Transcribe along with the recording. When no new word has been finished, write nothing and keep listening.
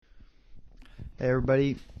Hey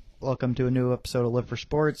everybody, welcome to a new episode of Live for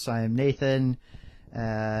Sports. I am Nathan.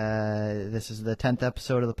 This is the 10th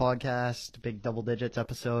episode of the podcast, big double digits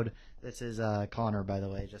episode. This is Connor, by the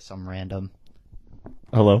way, just some random.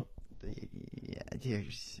 Hello. Yeah,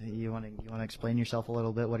 you want to explain yourself a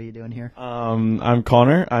little bit? What are you doing here? I'm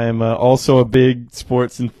Connor. I am also a big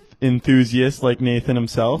sports enthusiast like Nathan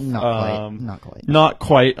himself. Not quite. Not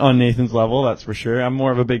quite on Nathan's level, that's for sure. I'm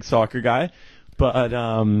more of a big soccer guy, but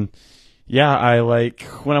yeah, I like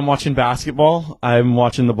when I'm watching basketball, I'm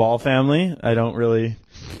watching the Ball family. I don't really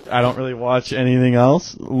watch anything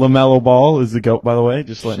else. LaMelo Ball is the GOAT, by the way,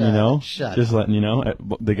 just letting you know. Letting you know,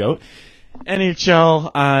 the GOAT.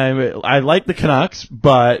 NHL, I like the Canucks,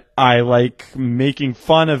 but I like making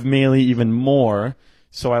fun of Maley even more,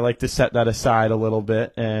 so I like to set that aside a little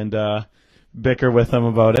bit and bicker with them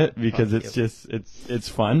about it because it's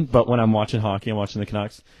fun. But when I'm watching hockey, I'm watching the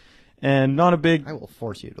Canucks. And not a big... I will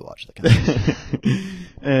force you to watch the Canucks.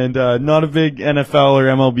 And not a big NFL or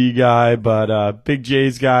MLB guy, but big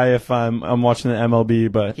Jays guy if I'm watching the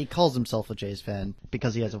MLB. But he calls himself a Jays fan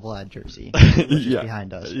because he has a Vlad jersey, which is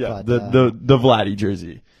behind us. Yeah, but, the Vladdy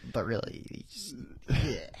jersey. But really,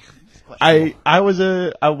 I was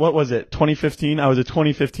what was it? 2015. I was a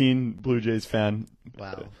 2015 Blue Jays fan.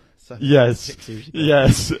 Wow. So yes,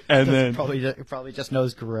 and then probably just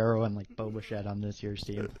knows Guerrero and like Bo Bichette on this year's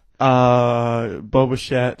team. Bo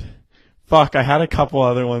Bichette. Fuck, I had a couple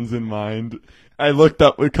other ones in mind. I looked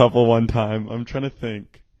up a couple one time. I'm trying to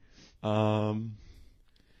think.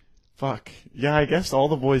 Fuck. Yeah, I guess all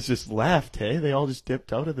the boys just left. Hey, they all just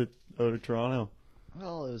dipped out of Toronto.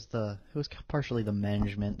 Well, it was partially the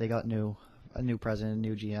management. They got a new president, a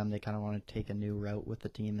new GM. They kind of want to take a new route with the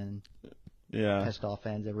team and pissed off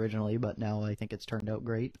fans originally, but now I think it's turned out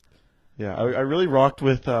great. Yeah, I really rocked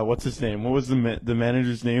with what's his name? What was the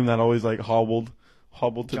manager's name that always like hobbled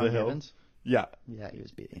to John the hill? Evans? Yeah, he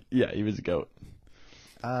was beating. Yeah, he was a GOAT.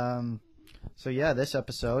 So yeah, this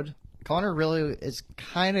episode, Connor really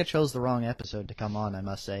kind of chose the wrong episode to come on, I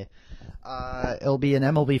must say. It'll be an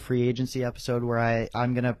MLB free agency episode where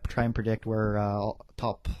I'm gonna try and predict where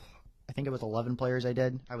top. I think it was 11 players I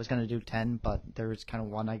did. I was going to do 10, but there was kind of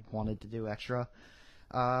one I wanted to do extra.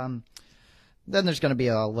 Then there's going to be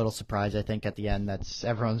a little surprise, I think, at the end that's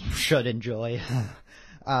everyone should enjoy.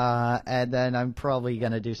 And then I'm probably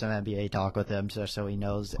going to do some NBA talk with him so he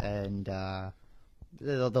knows. And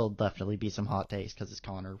there'll definitely be some hot takes because it's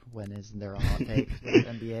Connor. When isn't there a hot take with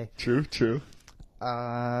NBA? True.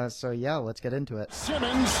 So yeah, let's get into it.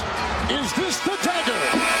 Simmons, is this the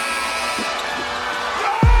dagger?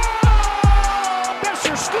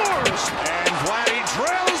 Scores! And Vladdy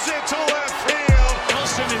drills it to left field.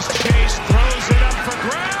 Wilson is chased, throws it up for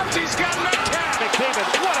grabs. He's got Metcalf. McDavid,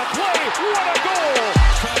 what a play, what a goal!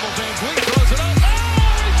 Travel Van Vliet throws it up.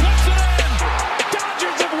 Oh, he puts it in!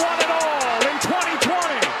 Dodgers have won it all in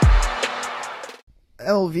 2020.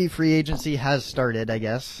 LV free agency has started, I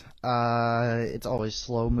guess. It's always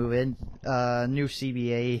slow moving. New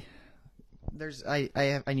CBA.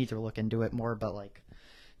 I need to look into it more, but like.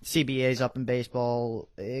 CBA's up in baseball.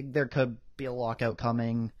 There could be a lockout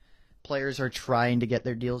coming. Players are trying to get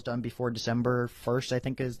their deals done before December 1st, I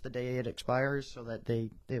think is the day it expires, so that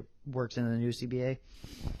it works in the new CBA.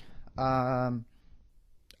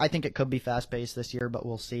 I think it could be fast-paced this year, but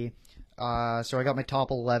we'll see. So I got my top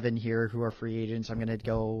 11 here who are free agents. I'm going to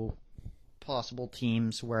go possible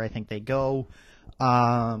teams where I think they go.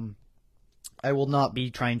 I will not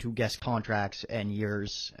be trying to guess contracts and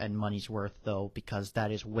years and money's worth, though, because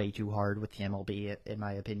that is way too hard with the MLB, in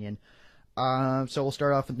my opinion. So we'll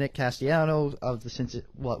start off with Nick Castellanos of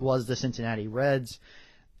what was the Cincinnati Reds.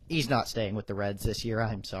 He's not staying with the Reds this year.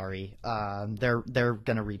 I'm sorry. They're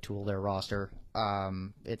gonna retool their roster.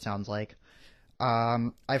 It sounds like.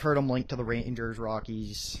 I've heard him linked to the Rangers,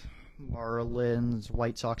 Rockies, Marlins,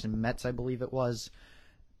 White Sox, and Mets, I believe it was,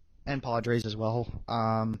 and Padres as well.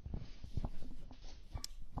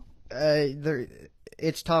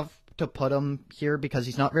 It's tough to put him here because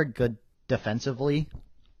he's not very good defensively.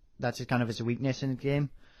 That's kind of his weakness in the game.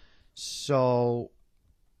 So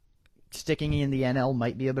sticking in the NL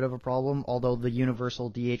might be a bit of a problem, although the universal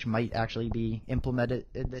DH might actually be implemented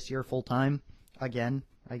this year full time again,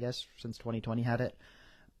 I guess, since 2020 had it.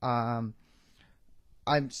 I'm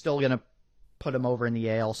still going to put him over in the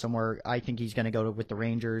AL somewhere. I think he's going to go with the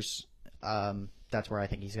Rangers. That's where I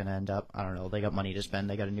think he's going to end up. I don't know. They got money to spend.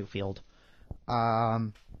 They got a new field.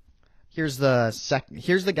 Here's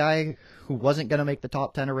the guy who wasn't going to make the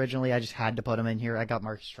top 10 originally. I just had to put him in here. I got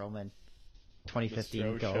Marcus Stroman,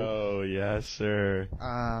 2015 go. Oh, yes, sir.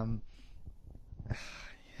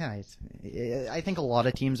 I think a lot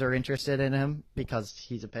of teams are interested in him because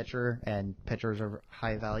he's a pitcher and pitchers are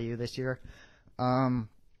high value this year.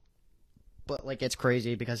 But like it's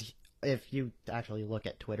crazy because if you actually look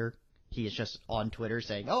at Twitter, he is just on Twitter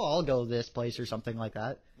saying, "Oh, I'll go this place" or something like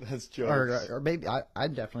that. That's jokes. Or maybe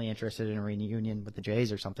I'm definitely interested in a reunion with the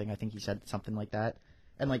Jays or something. I think he said something like that.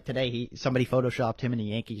 And like today, somebody photoshopped him in a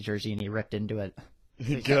Yankees jersey and he ripped into it.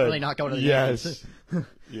 He's definitely not going to the Yankees.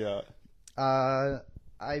 Yeah.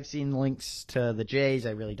 I've seen links to the Jays.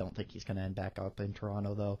 I really don't think he's going to end back up in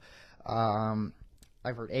Toronto, though.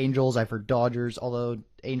 I've heard Angels. I've heard Dodgers, although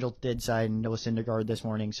Angels did sign Noah Syndergaard this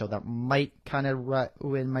morning, so that might kind of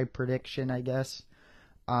ruin my prediction, I guess.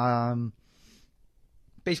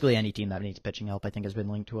 Basically, any team that needs pitching help, I think, has been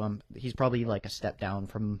linked to him. He's probably like a step down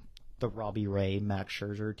from the Robbie Ray, Max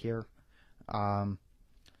Scherzer tier.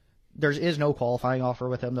 There is no qualifying offer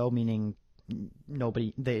with him, though, meaning you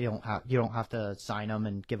don't have to sign him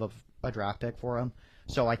and give up a draft pick for him.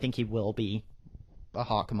 So I think he will be a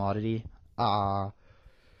hot commodity.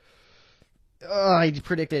 I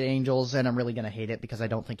predicted Angels, and I'm really going to hate it because I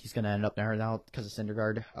don't think he's going to end up there now because of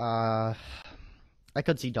Syndergaard. I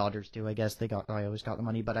could see Dodgers too. I guess I always got the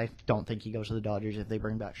money, but I don't think he goes to the Dodgers if they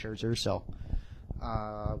bring back Scherzer. So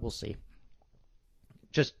we'll see.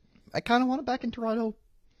 I kind of want it back in Toronto,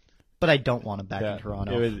 but I don't want him back in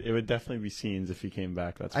Toronto. It would definitely be scenes if he came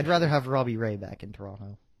back. I'd rather have Robbie Ray back in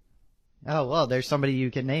Toronto. Oh well, there's somebody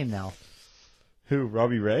you can name now. Who?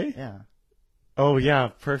 Robbie Ray? Yeah. Oh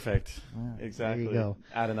yeah, perfect. Yeah, Exactly. there you go.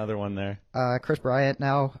 Add another one there. Chris Bryant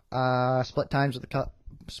now split time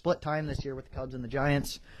this year with the Cubs and the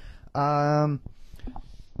Giants.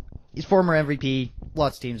 He's former MVP.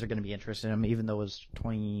 Lots of teams are going to be interested in him, even though it was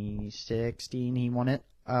 2016 he won it.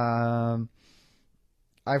 I've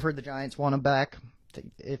heard the Giants want him back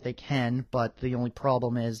if they can, but the only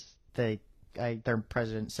problem is their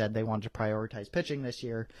president said they wanted to prioritize pitching this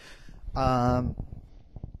year.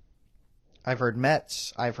 I've heard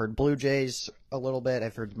Mets. I've heard Blue Jays a little bit.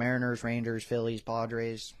 I've heard Mariners, Rangers, Phillies,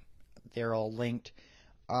 Padres. They're all linked.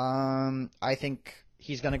 I think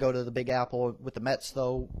he's going to go to the Big Apple with the Mets,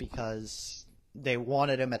 though, because they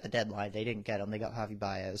wanted him at the deadline. They didn't get him. They got Javi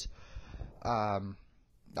Baez. I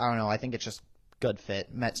don't know. I think it's just good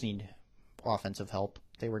fit. Mets need offensive help.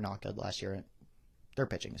 They were not good last year. Their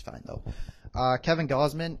pitching is fine, though. Kevin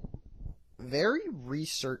Gausman,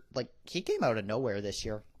 he came out of nowhere this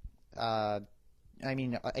year. I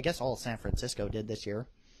guess all San Francisco did this year,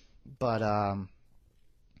 but I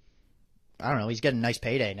don't know. He's getting a nice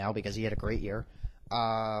payday now because he had a great year.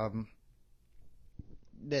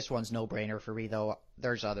 This one's no brainer for me, though.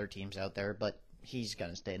 There's other teams out there, but he's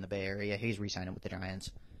gonna stay in the Bay Area. He's re-signing with the Giants.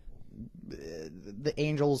 The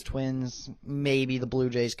Angels, Twins, maybe the Blue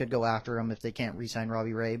Jays could go after him if they can't re-sign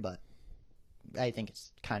Robbie Ray, but I think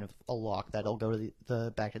it's kind of a lock that he'll go to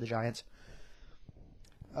back to the Giants.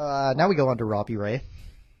 Now we go on to Robbie Ray.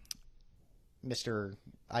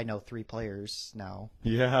 I know 3 players now.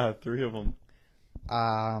 Yeah, 3 of them.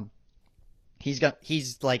 He's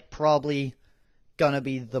probably gonna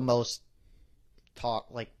be the most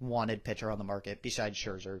wanted pitcher on the market besides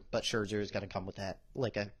Scherzer, but Scherzer is gonna come with that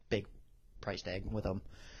a big price tag with him.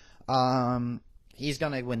 He's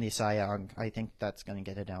gonna win the Cy Young. I think that's gonna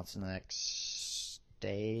get announced in the next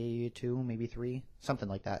day, 2, maybe 3, something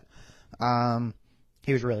like that.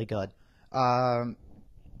 He was really good.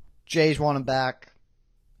 Jays want him back.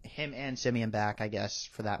 Him and Simeon back, I guess,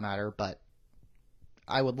 for that matter. But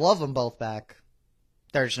I would love them both back.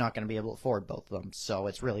 They're just not going to be able to afford both of them, so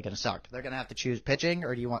it's really going to suck. They're going to have to choose pitching,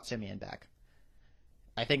 or do you want Simeon back?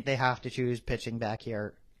 I think they have to choose pitching back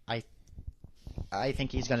here. I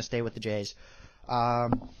think he's going to stay with the Jays. I've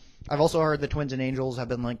also heard the Twins and Angels have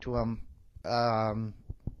been linked to him.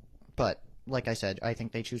 But like I said, I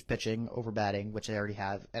think they choose pitching over batting, which they already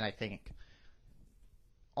have. And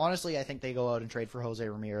honestly, I think they go out and trade for Jose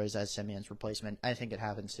Ramirez as Simeon's replacement. I think it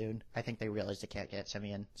happens soon. I think they realize they can't get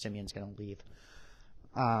Simeon. Simeon's going to leave.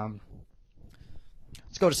 Let's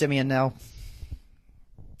go to Simeon now.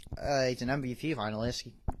 He's an MVP finalist.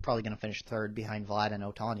 He's probably going to finish 3rd behind Vlad and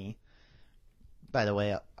Ohtani. By the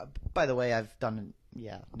way, I've done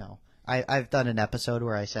an episode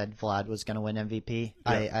where I said Vlad was going to win MVP.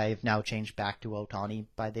 Yeah. I've now changed back to Ohtani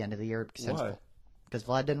by the end of the year. Why? Because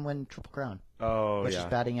Vlad didn't win Triple Crown. Oh, which is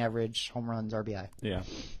batting average, home runs, RBI. Yeah.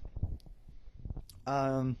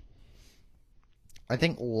 I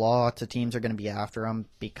think lots of teams are going to be after him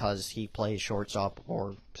because he plays shortstop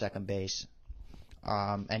or second base.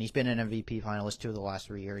 And he's been an MVP finalist 2 of the last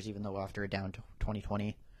 3 years, even though after a down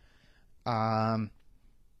 2020.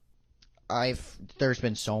 There's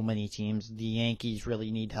been so many teams. The Yankees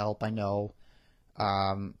really need help, I know.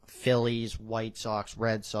 Phillies, White Sox,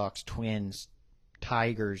 Red Sox, Twins,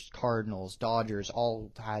 Tigers, Cardinals, Dodgers,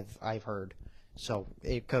 all I've heard. So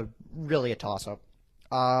it could really a toss-up.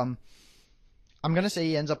 I'm gonna say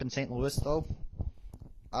he ends up in St. Louis though.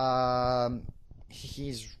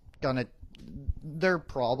 He's gonna. Their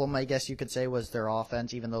problem, I guess you could say, was their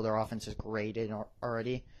offense, even though their offense is great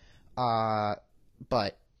already.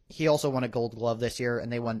 But he also won a Gold Glove this year,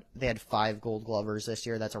 and they had 5 Gold Glovers this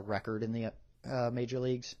year. That's a record in the major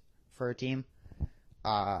leagues for a team.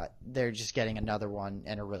 They're just getting another one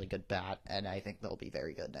and a really good bat, and I think they'll be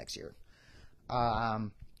very good next year.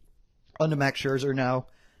 On to Max Scherzer now.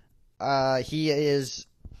 He is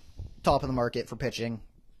top of the market for pitching.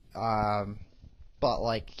 But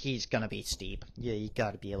like he's gonna be steep. Yeah, you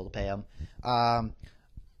got to be able to pay him.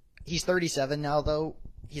 He's 37 now, though.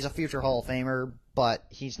 He's a future Hall of Famer, but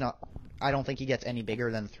he's not. I don't think he gets any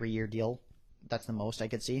bigger than a 3-year deal. That's the most I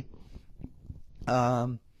could see.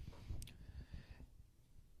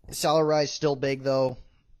 Salary rise still big though.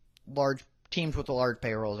 Large teams with the large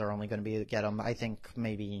payrolls are only going to get him. I think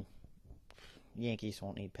maybe Yankees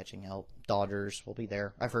won't need pitching help. Dodgers will be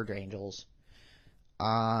there. I've heard Angels.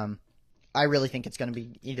 I really think it's going to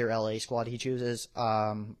be either LA squad he chooses,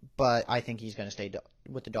 but I think he's going to stay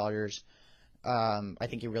with the Dodgers. I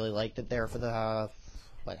think he really liked it there for the,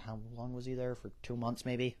 how long was he there? For 2 months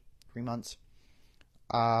maybe? 3 months?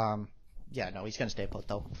 Yeah, no, he's going to stay put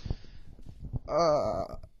though.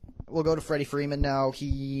 We'll go to Freddie Freeman now.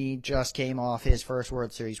 He just came off his first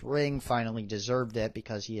World Series ring, finally deserved it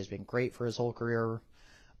because he has been great for his whole career.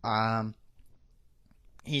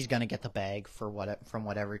 He's going to get the bag from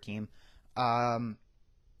whatever team.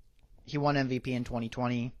 He won MVP in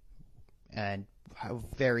 2020 and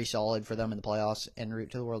very solid for them in the playoffs en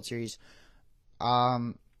route to the World Series.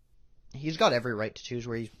 He's got every right to choose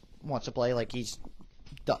where he wants to play. Like he's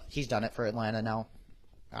done it for Atlanta now.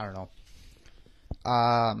 I don't know.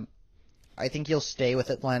 I think he'll stay with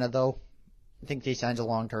Atlanta though. I think he signs a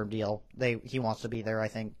long-term deal. He wants to be there. I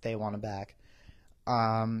think they want him back.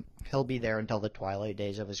 He'll be there until the twilight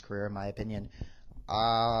days of his career, in my opinion.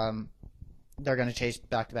 They're going to chase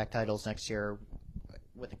back-to-back titles next year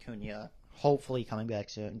with Acuna, hopefully coming back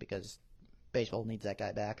soon because baseball needs that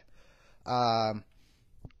guy back.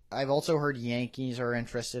 I've also heard Yankees are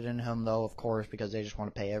interested in him, though, of course, because they just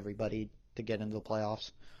want to pay everybody to get into the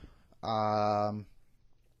playoffs.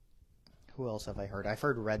 Who else have I heard? I've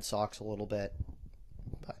heard Red Sox a little bit,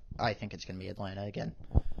 but I think it's going to be Atlanta again.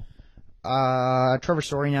 Trevor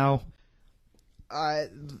Story now.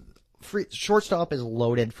 Shortstop is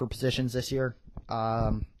loaded for positions this year.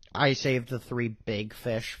 I saved the 3 big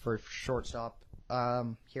fish for shortstop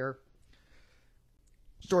here.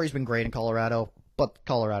 Story's been great in Colorado, but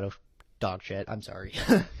Colorado dog shit. I'm sorry.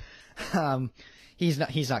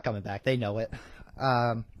 He's not coming back. They know it.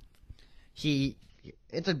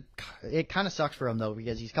 It kind of sucks for him though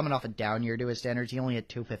because he's coming off a down year to his standards. He only had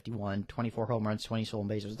 251, 24 home runs, 20 stolen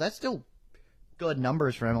bases. That's still good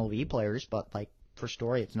numbers for MLB players, but like for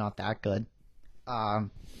Story, it's not that good.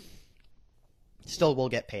 Still will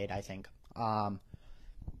get paid, I think.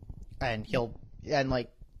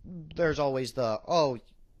 There's always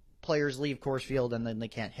players leave Coors Field and then they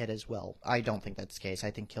can't hit as well. I don't think that's the case.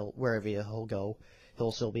 I think wherever he'll go,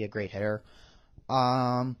 he'll still be a great hitter.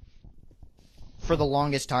 For the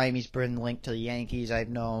longest time, he's been linked to the Yankees, I've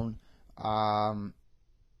known. I've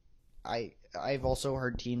also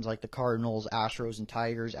heard teams like the Cardinals, Astros, and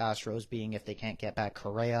Tigers. Astros being if they can't get back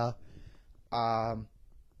Correa.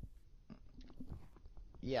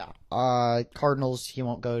 Cardinals he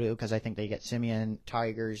won't go to because I think they get Simeon.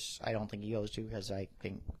 Tigers I don't think he goes to because I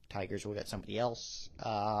think Tigers will get somebody else.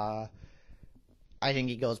 I think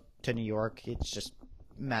he goes to New York. It's just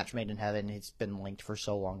match made in heaven. It's been linked for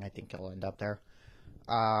so long. I think he'll end up there.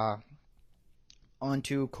 On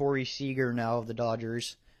to Corey Seager now of the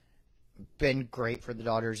Dodgers. Been great for the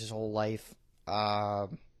Dodgers his whole life. Now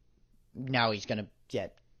he's going to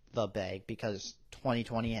get the bag because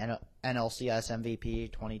 2020 NLCS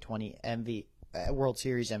MVP, 2020 World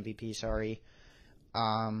Series MVP, sorry.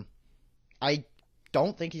 I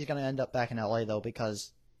don't think he's going to end up back in LA though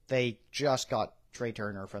because they just got Trey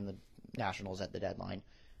Turner from the Nationals at the deadline.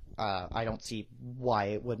 I don't see why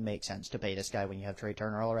it would make sense to pay this guy when you have Trey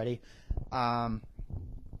Turner already.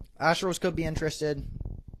 Astros could be interested,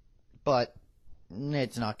 but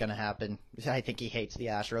it's not going to happen. I think he hates the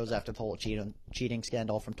Astros after the whole cheating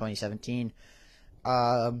scandal from 2017.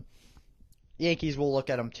 Yankees will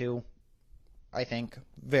look at him too, I think,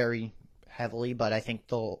 very heavily, but I think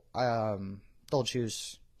they'll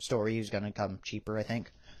choose Story, who's going to come cheaper, I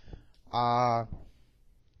think.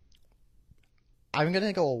 I'm going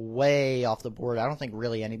to go way off the board. I don't think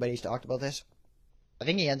really anybody's talked about this. I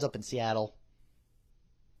think he ends up in Seattle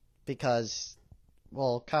because,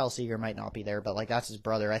 well, Kyle Seager might not be there, but like that's his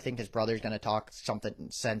brother. I think his brother's going to talk something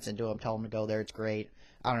sense into him, tell him to go there. It's great.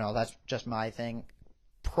 I don't know. That's just my thing.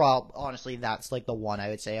 Honestly, that's like the one I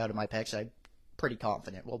would say out of my picks. I'm pretty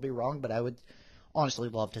confident. We'll be wrong, but I would honestly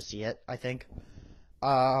love to see it, I think.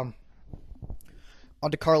 On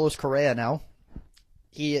to Carlos Correa now.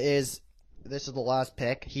 This is the last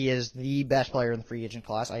pick. He is the best player in the free agent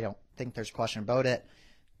class. I don't think there's a question about it.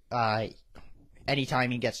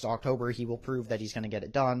 Anytime he gets to October, he will prove that he's going to get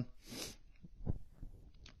it done.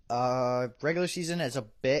 Regular season is a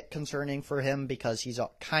bit concerning for him because he's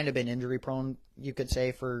kind of been injury prone, you could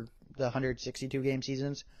say, for the 162 game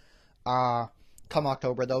seasons. Come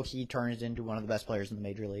October, though, he turns into one of the best players in the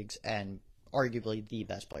major leagues and arguably the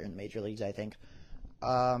best player in the major leagues, I think.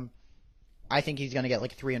 I think he's going to get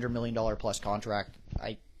like a $300 million plus contract.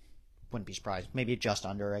 I wouldn't be surprised. Maybe just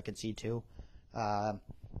under, I could see too.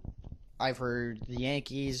 I've heard the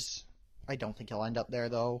Yankees. I don't think he'll end up there,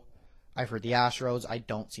 though. I've heard the Astros. I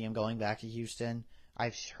don't see him going back to Houston.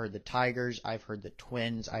 I've heard the Tigers. I've heard the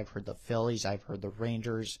Twins. I've heard the Phillies. I've heard the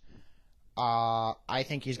Rangers. I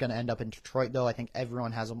think he's going to end up in Detroit, though. I think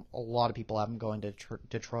everyone has a lot of people have him going to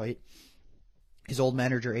Detroit. His old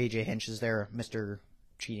manager, A.J. Hinch, is there, Mr.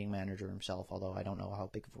 Cheating manager himself, although I don't know how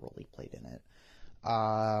big of a role he played in it.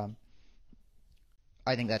 I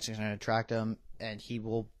think that's going to attract him, and he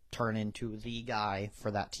will turn into the guy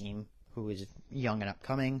for that team who is young and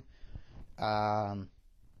upcoming. Yeah,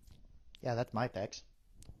 that's my picks.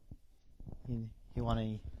 You want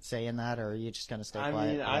to say in that, or are you just going to stay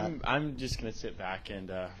quiet? I'm just going to sit back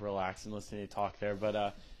and relax and listen to you talk there.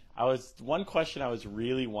 But one question I was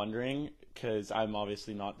really wondering, because I'm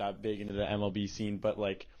obviously not that big into the MLB scene, but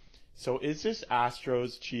like, so is this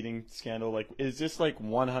Astros cheating scandal, like, is this like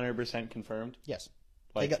 100% confirmed? Yes.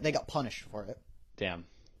 Like, they got punished for it. Damn.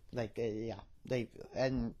 Like, yeah.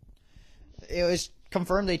 And it was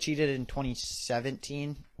confirmed they cheated in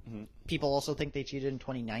 2017. Mm-hmm. People also think they cheated in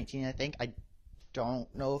 2019, I think. I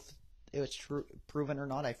don't know if it was proven or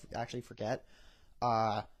not. I actually forget.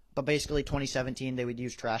 But basically, 2017, they would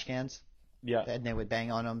use trash cans. Yeah. And they would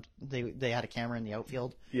bang on them. They had a camera in the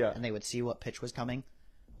outfield. Yeah. And they would see what pitch was coming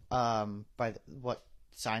by what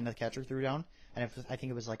sign the catcher threw down. And I think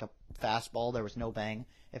it was like a fastball, there was no bang.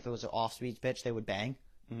 If it was an off-speed pitch, they would bang.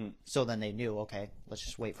 Mm-hmm. So then they knew, okay, let's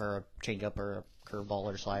just wait for a changeup or a curveball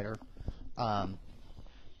or slider. And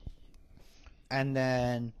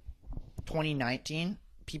then 2019,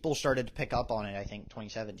 people started to pick up on it, I think,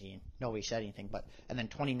 2017. Nobody said anything. And then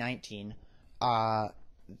 2019,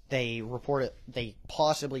 they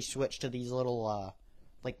possibly switched to these little,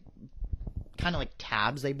 kind of like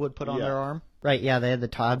tabs they would put on their arm. Right, yeah, they had the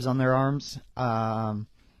tabs on their arms.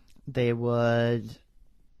 It would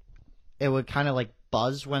kind of like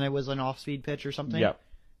buzz when it was an off-speed pitch or something. Yep.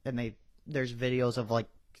 And there's videos of like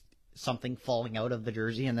something falling out of the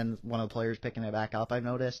jersey and then one of the players picking it back up, I've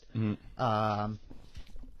noticed. Mm-hmm.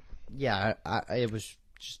 Yeah, it was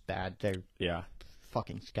just bad. They're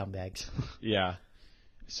fucking scumbags. Yeah.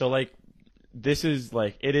 So like, this is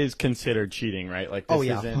like, it is considered cheating, right? Like, this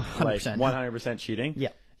isn't 100%. like 100% cheating? Yeah.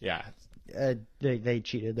 Yeah. They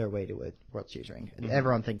cheated their way to a World Series ring. Mm-hmm.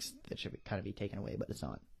 Everyone thinks it should kind of be taken away, but it's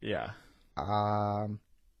not. Yeah. Want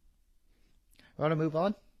to move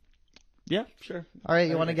on? Yeah, sure. All right,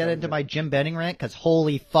 you want to get into my Jim Benning rant? Because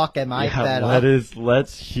holy fuck am I fed up.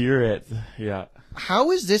 Let's hear it. Yeah.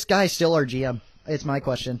 How is this guy still our GM? It's my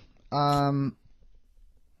question. 8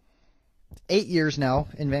 years now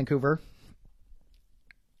in Vancouver.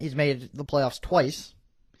 He's made the playoffs twice.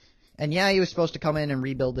 And yeah, he was supposed to come in and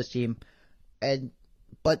rebuild this team.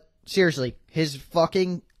 But seriously, his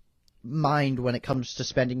fucking mind when it comes to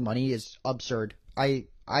spending money is absurd.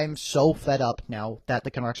 I'm so fed up now that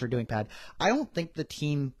the Canucks are doing bad. I don't think the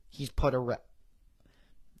team he's put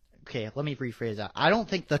Okay, let me rephrase that. I don't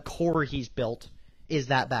think the core he's built is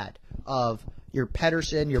that bad. Of your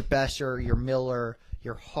Pettersson, your Besser, your Miller,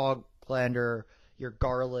 your Hoglander, your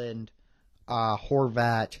Garland,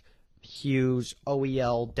 Horvat, Hughes,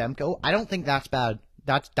 OEL, Demko. I don't think that's bad.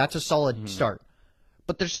 That's a solid start.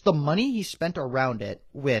 But there's the money he spent around it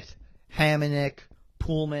with Hamonic,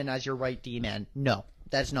 Pullman as your right D-man. No,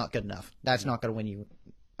 that's not good enough. That's not going to win you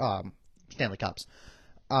Stanley Cups.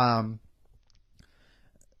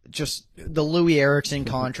 Just the Louis Eriksson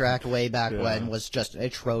contract way back when was just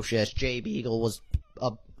atrocious. Jay Beagle was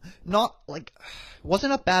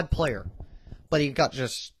wasn't a bad player, but he got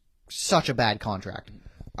just such a bad contract.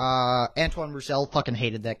 Antoine Roussel fucking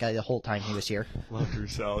hated that guy the whole time he was here. Love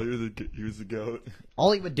Roussel. He was the goat.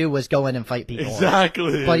 All he would do was go in and fight people.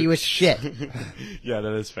 Exactly. But he was shit. Yeah,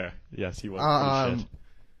 that is fair. Yes, he was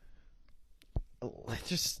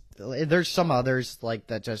pretty shit. There's some others like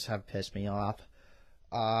that just have pissed me off.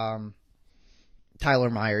 Tyler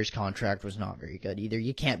Myers' contract was not very good either.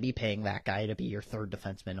 You can't be paying that guy to be your third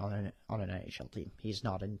defenseman on an NHL team. He's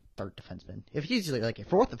not a third defenseman. If he's like a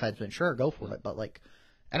fourth defenseman, sure, go for it. But like,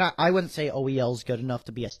 and I wouldn't say OEL's good enough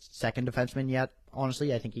to be a second defenseman yet.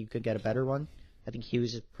 Honestly, I think you could get a better one. I think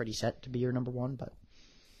Hughes is pretty set to be your number one, but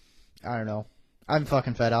I don't know. I'm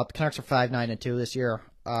fucking fed up. The Canucks are 5-9-2 this year.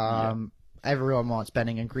 Everyone wants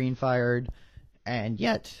Benning and Green fired, and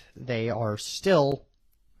yet they are still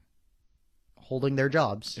holding their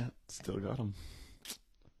jobs. Yeah, still got them.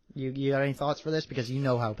 You got any thoughts for this? Because you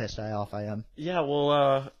know how pissed off I am. Yeah,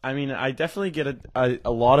 well, I mean, I definitely get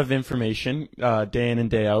a lot of information day in and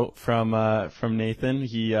day out from Nathan.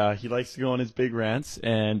 He likes to go on his big rants,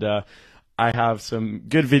 and I have some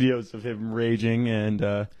good videos of him raging.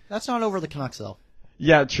 And that's not over the Canucks, though.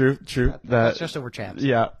 Yeah, true. That's just over champs.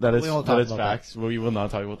 Yeah, that is facts. That. We will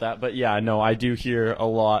not talk about that. But yeah, no, I do hear a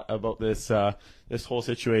lot about this this whole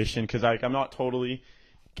situation because I'm not totally.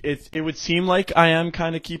 It would seem like I am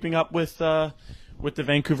kind of keeping up with the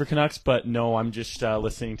Vancouver Canucks, but no, I'm just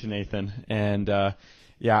listening to Nathan, and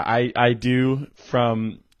yeah, I do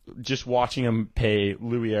from just watching him pay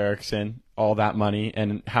Louis Eriksson all that money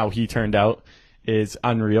and how he turned out is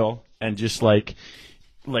unreal, and just like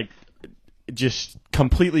just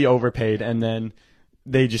completely overpaid, and then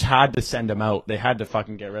they just had to send him out. They had to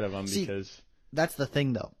fucking get rid of him because that's the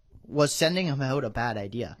thing though. Was sending him out a bad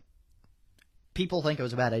idea? People think it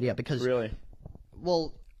was a bad idea because really,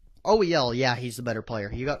 well, OEL, yeah, he's the better player.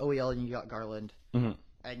 You got OEL and you got Garland, mm-hmm.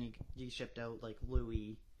 and you shipped out like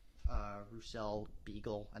Louis, Roussel,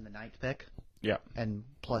 Beagle, and the ninth pick. Yeah, and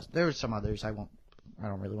plus there were some others. I don't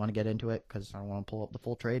really want to get into it because I don't want to pull up the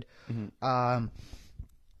full trade. Mm-hmm.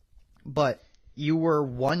 But you were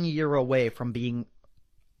 1 year away from being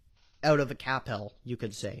out of a cap hell, you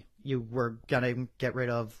could say. You were gonna get rid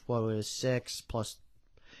of what was 6 plus.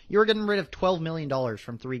 You were getting rid of $12 million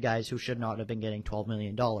from three guys who should not have been getting $12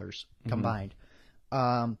 million combined.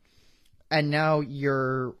 Mm-hmm. And now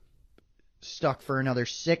you're stuck for another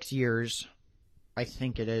 6 years, I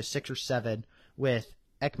think it is, 6 or 7, with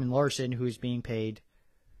Ekman Larson, who's being paid,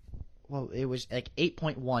 well, it was like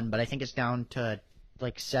 8.1, but I think it's down to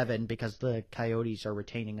like 7 because the Coyotes are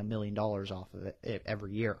retaining $1 million off of it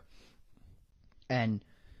every year. And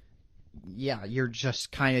yeah, you're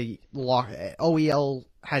just kind of locked. OEL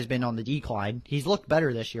has been on the decline. He's looked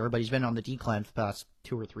better this year, but he's been on the decline for the past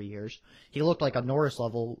 2 or 3 years. He looked like a Norris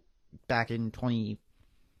level back in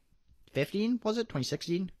 2015, was it?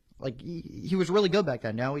 2016? Like, he was really good back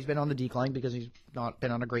then. Now he's been on the decline because he's not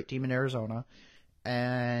been on a great team in Arizona.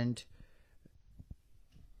 And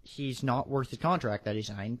he's not worth his contract that he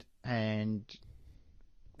signed. And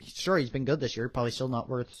sure, he's been good this year. Probably still not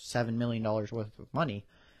worth $7 million worth of money.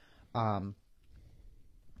 I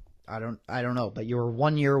don't know, but you're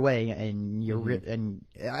 1 year away, and you're and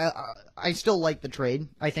I still like the trade.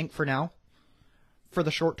 I think for now, for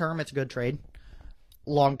the short term, it's a good trade.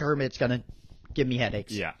 Long term, it's gonna give me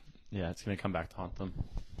headaches. Yeah, it's gonna come back to haunt them.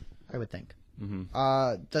 I would think.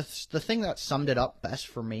 Mm-hmm. The thing that summed it up best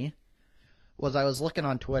for me was I was looking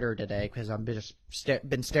on Twitter today because I've just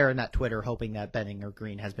been staring at Twitter hoping that Benning or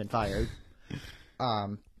Green has been fired.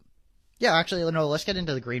 Yeah, actually, no, let's get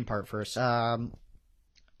into the Green part first.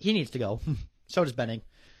 He needs to go. So does Benning.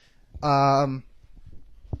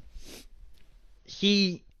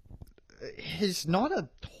 He is not a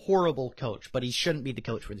horrible coach, but he shouldn't be the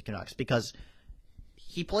coach for the Canucks because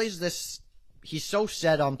he plays this. He's so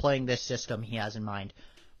set on playing this system he has in mind,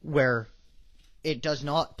 where it does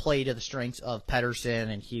not play to the strengths of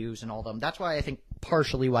Pettersson and Hughes and all of them. That's why I think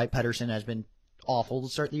partially why Pettersson has been awful to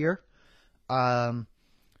start the year.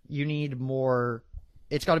 You need more.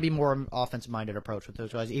 It's got to be more offensive-minded approach with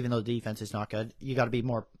those guys, even though the defense is not good. You got to be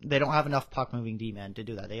more. They don't have enough puck-moving D-men to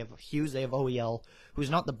do that. They have Hughes, they have OEL, who's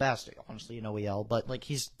not the best, honestly, in OEL, but like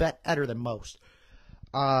he's better than most.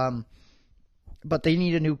 But they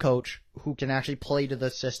need a new coach who can actually play to the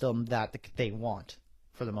system that they want,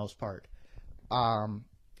 for the most part.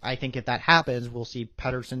 I think if that happens, we'll see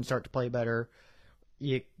Pettersson start to play better.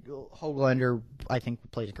 Höglander, I think,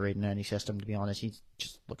 plays great in any system, to be honest. He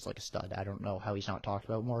just looks like a stud. I don't know how he's not talked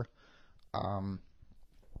about more.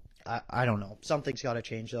 I don't know. Something's got to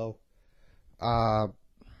change, though.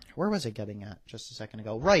 Where was I getting at just a second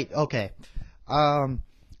ago? Right, okay. So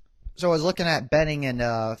I was looking at Benning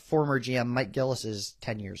and former GM Mike Gillis's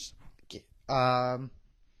 10 years.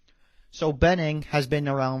 So Benning has been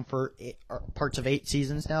around for parts of 8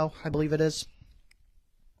 seasons now, I believe it is.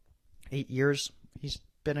 8 years he's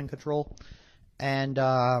been in control. And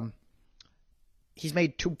he's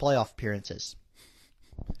made 2 playoff appearances.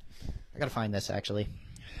 I gotta find this, actually.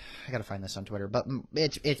 I gotta find this on Twitter. But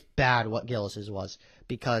it's bad what Gillis's was.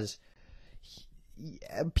 Because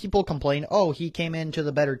people complain, oh, he came into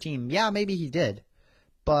the better team. Yeah, maybe he did.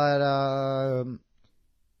 But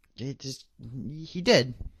he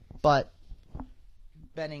did. But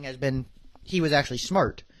Benning he was actually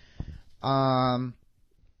smart. Okay,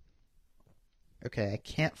 I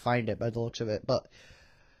can't find it by the looks of it, but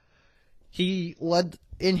he led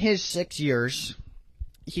in his 6 years.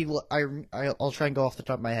 I'll try and go off the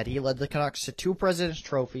top of my head. He led the Canucks to 2 President's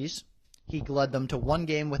Trophies. He led them to 1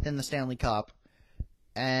 game within the Stanley Cup,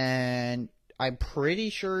 and I'm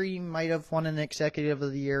pretty sure he might have won an Executive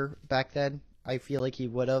of the Year back then. I feel like he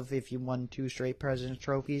would have if he won 2 straight President's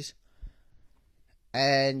Trophies.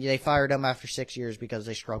 And they fired him after 6 years because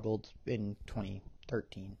they struggled in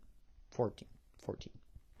 2014.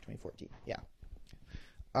 Yeah.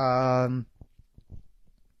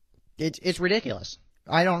 It's ridiculous.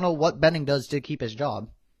 I don't know what Benning does to keep his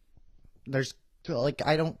job. And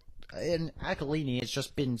Aquilini has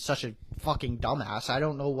just been such a fucking dumbass. I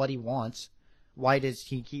don't know what he wants. Why does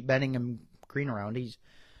he keep Benning and Green around? He's,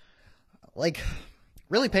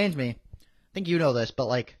 really pains me. I think you know this, but,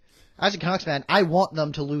 as a Canucks fan, I want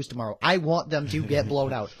them to lose tomorrow. I want them to get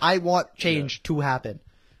blown out. I want change to happen.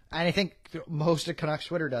 And I think most of Canucks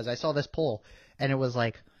Twitter does. I saw this poll, and it was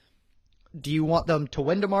do you want them to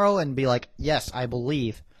win tomorrow and be like, yes, I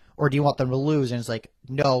believe? Or do you want them to lose? And it's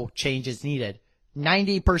no, change is needed.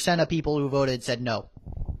 90% of people who voted said no.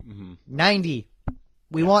 Mm-hmm. 90.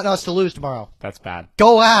 We want us to lose tomorrow. That's bad.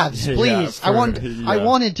 Go Avs, please. I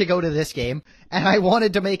wanted to go to this game, and I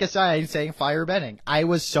wanted to make a sign saying fire Benning. I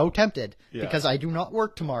was so tempted because I do not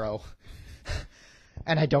work tomorrow.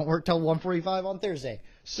 And I don't work till 1:45 on Thursday.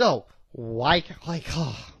 So,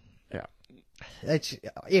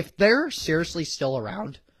 if they're seriously still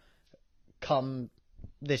around come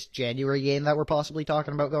this January game that we're possibly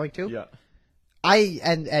talking about going to,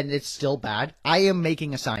 and it's still bad, I am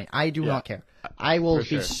making a sign. I do not care. I will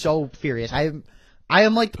be so furious. I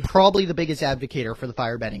am probably the biggest advocate for the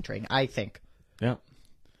fire Benning train, I think. Yeah.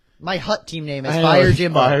 My Hut team name is Fire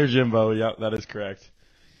Jimbo. Fire Jimbo, yeah, that is correct.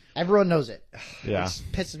 Everyone knows it. Yeah. It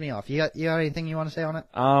pisses me off. You got anything you want to say on it?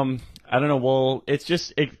 I don't know. Well, it's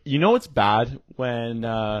just, it's bad when,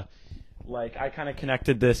 I kind of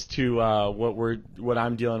connected this to what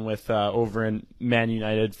I'm dealing with over in Man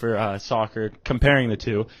United for soccer, comparing the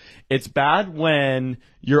two. It's bad when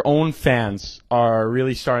your own fans are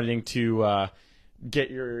really starting to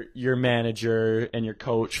get your manager and your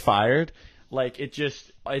coach fired.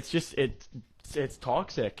 It's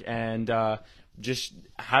toxic, and just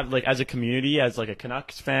have as a community, as a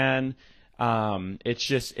Canucks fan,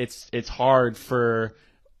 it's hard for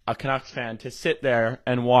a Canucks fan to sit there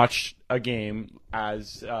and watch a game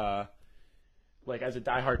as a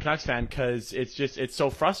diehard Canucks fan, because it's so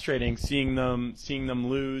frustrating seeing them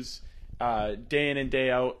lose day in and day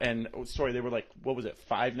out. And they were what was it,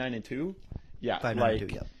 5-9-2? Yeah,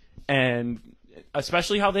 5-9-2, yeah. And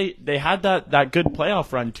especially how they had that good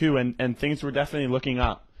playoff run too, and things were definitely looking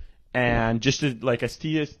up. And just to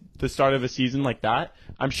see the start of a season like that,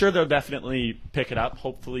 I'm sure they'll definitely pick it up.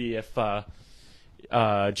 Hopefully, if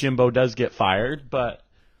Jimbo does get fired, but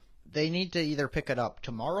they need to either pick it up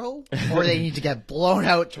tomorrow or they need to get blown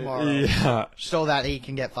out tomorrow, so that he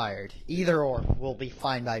can get fired. Either or will be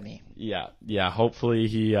fine by me. Yeah. Hopefully,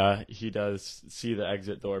 he does see the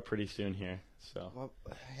exit door pretty soon here. So well,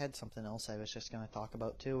 I had something else I was just going to talk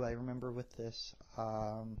about too. I remember with this.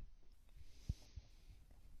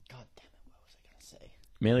 God damn it, what was I going to say?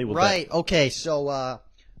 Mainly okay, so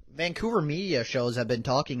Vancouver media shows have been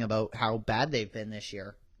talking about how bad they've been this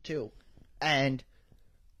year, too. And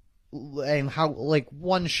how,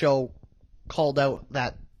 one show called out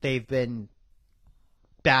that they've been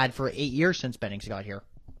bad for 8 years since Benning's got here.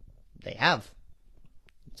 They have.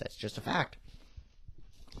 That's just a fact.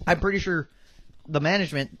 I'm pretty sure the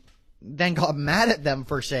management then got mad at them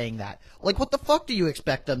for saying that. What the fuck do you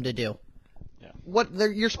expect them to do?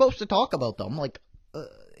 You're supposed to talk about them.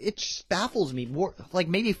 It just baffles me.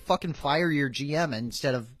 Maybe fucking fire your GM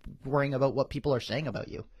instead of worrying about what people are saying about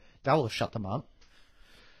you. That will shut them up.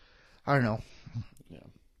 I don't know. Yeah.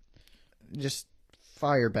 Just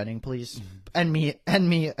fire Benning, please.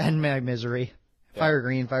 Mm-hmm. End my misery. Yeah. Fire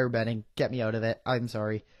Green, fire Benning. Get me out of it. I'm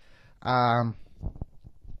sorry. On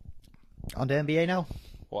to NBA now.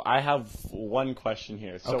 Well, I have one question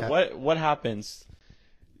here. So okay. what happens?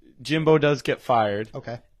 Jimbo does get fired.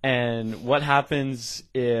 Okay. And what happens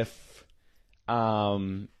if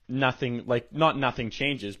nothing, like not nothing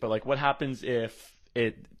changes, but like what happens if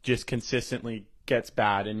it just consistently gets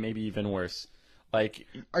bad and maybe even worse? Like,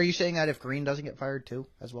 Are you saying that if Green doesn't get fired too,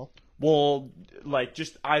 as well? well, like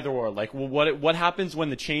just either or. Like, well, what happens when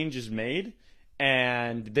the change is made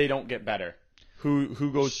and they don't get better?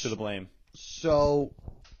 Who goes to the blame? So,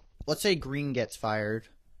 let's say Green gets fired,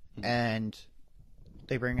 and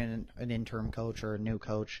they bring in an interim coach or a new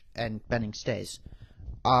coach, and Benning stays.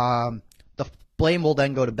 The blame will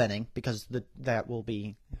then go to Benning because that will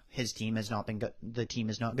be his team has not been good. The team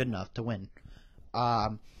is not good enough to win.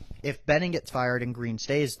 If Benning gets fired and Green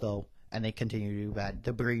stays, though, and they continue to do bad,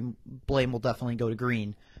 the blame will definitely go to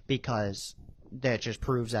Green because that just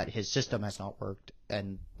proves that his system has not worked.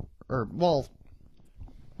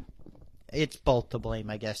 It's both to blame,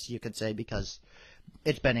 I guess you could say, because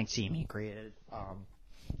it's Benning's team he created,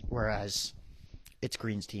 whereas it's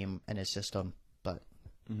Green's team and his system. But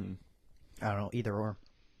I don't know, either or.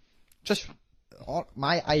 Just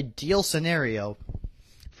my ideal scenario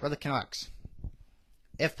for the Canucks,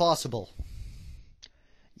 if possible,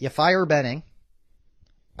 you fire Benning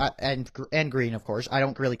and Green, of course. I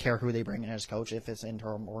don't really care who they bring in as coach, if it's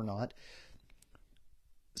interim or not.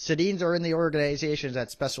 Sedins are in the organizations as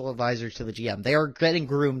special advisors to the GM. They are getting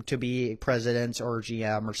groomed to be presidents or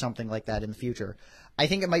GM or something like that in the future. I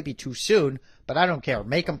think it might be too soon, but I don't care.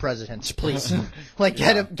 Make them presidents, please.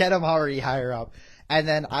 Get them already higher up. And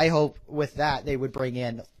then I hope with that they would bring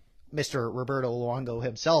in Mr. Roberto Luongo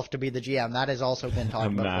himself to be the GM. That has also been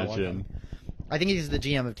talked about for a long time. I think he's the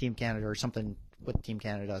GM of Team Canada or something with Team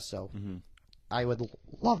Canada, so I would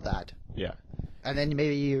love that. Yeah. And then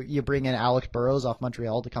maybe you bring in Alex Burrows off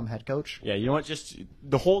Montreal to come head coach. Yeah, you know what? Just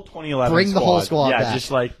the whole 2011 Bring squad. the whole squad Yeah, back. just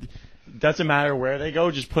like, doesn't matter where they go,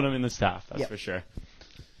 just put them in the staff. That's for sure.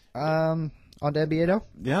 On to NBA.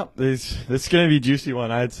 Yeah, this is going to be a juicy one,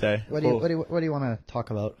 I'd say. What do you want to talk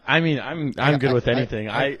about? I mean, I'm good with anything.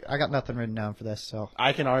 I got nothing written down for this, so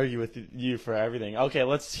I can argue with you for everything. Okay,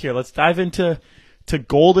 let's dive into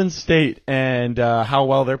Golden State and how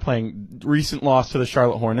well they're playing. Recent loss to the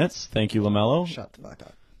Charlotte Hornets. Thank you, LaMelo. shut the fuck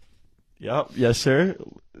up. Yep, yes, sir.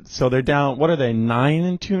 So they're down. What are they?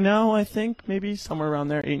 9-2 now, I think. Maybe somewhere around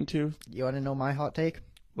there. 8-2. You want to know my hot take?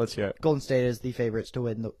 Let's hear it. Golden State is the favorites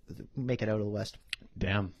to make it out of the West.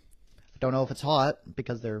 Damn. Don't know if it's hot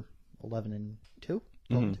because they're 11-2.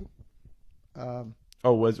 12-2.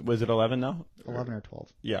 Oh, was it 11 now? 11 or 12.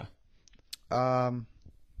 Yeah. I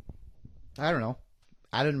don't know.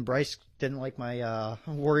 Adam and Bryce didn't like my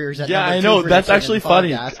Warriors at Yeah, number I 2 know. prediction That's in actually the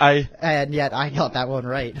funny. podcast, and yet I got that one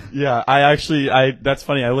right. Yeah, I that's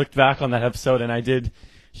funny. I looked back on that episode and I did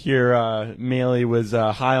hear Maley was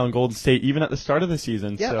high on Golden State even at the start of the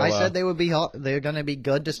season. Yeah, so, I said they would be hot. They're going to be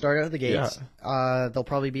good to start out of the gates. Yeah. They'll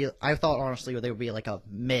probably be. I thought honestly they would be like a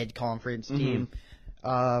mid-conference team,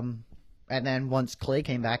 and then once Clay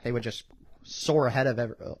came back, they would just soar ahead of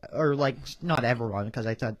or like not everyone because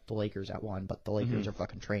I thought the Lakers at one, but the Lakers are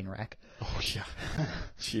fucking train wreck. Oh yeah,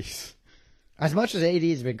 jeez. As much as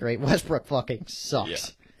AD's been great, Westbrook fucking sucks.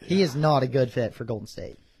 Yeah. He is not a good fit for Golden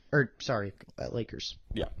State. Or sorry, Lakers.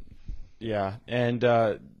 Yeah, and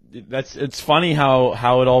it's funny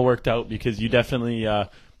how it all worked out because you definitely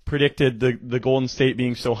predicted the Golden State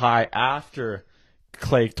being so high after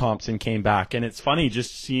Klay Thompson came back, and it's funny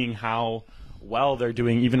just seeing how well they're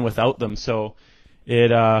doing even without them. So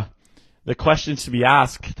the questions to be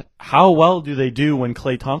asked: how well do they do when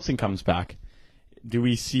Klay Thompson comes back? Do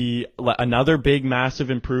we see another big,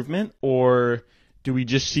 massive improvement, or do we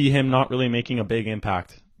just see him not really making a big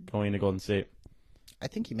impact going into Golden State? I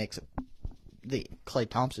think he makes the Klay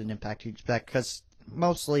Thompson impact huge back because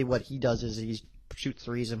mostly what he does is he shoots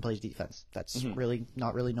threes and plays defense. That's really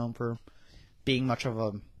not really known for being much of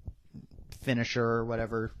a finisher or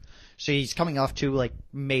whatever. So he's coming off 2 like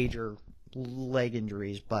major leg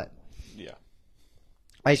injuries, but yeah,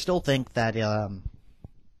 I still think that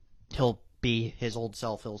he'll be his old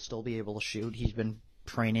self. He'll still be able to shoot. He's been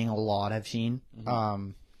training a lot. I've seen.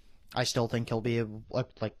 I still think he'll be a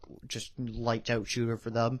just lights out shooter for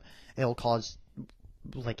them. It'll cause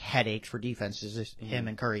like headaches for defenses. Just him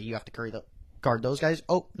and Curry. You have to guard those guys.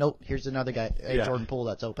 Oh no, here's another guy, Jordan Poole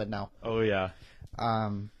that's open now. Oh yeah.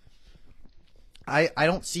 I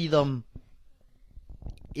don't see them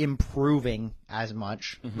improving as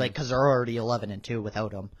much, because they're already 11-2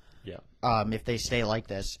 without him. Yeah. If they stay like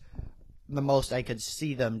this, the most I could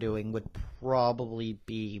see them doing would probably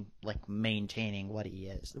be like maintaining what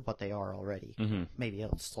they are already. Maybe a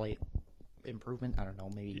slight improvement. I don't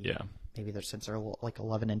know. Maybe since they're like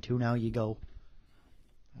 11-2 now, you go.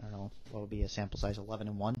 I don't know. What would be a sample size?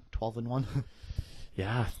 11-1, 12-1.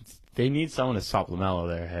 Yeah, they need someone to stop LaMelo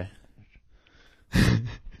there, hey?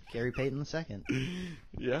 Gary Payton II.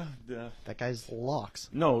 Yeah. That guy's locks.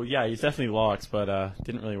 No, yeah, he's definitely locks, but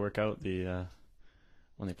didn't really work out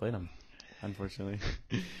when they played him, unfortunately.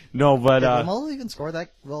 No, but Did LaMelo even score that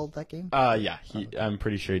game? yeah, I'm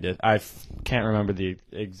pretty sure he did. Can't remember the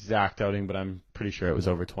exact outing, but I'm pretty sure it was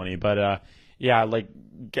over 20. But yeah, like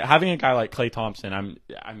having a guy like Klay Thompson,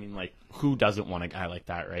 I mean, like who doesn't want a guy like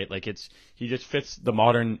that, right? Like he just fits the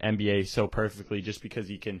modern NBA so perfectly, just because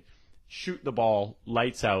he can shoot the ball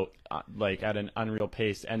lights out like at an unreal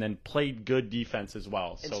pace, and then played good defense as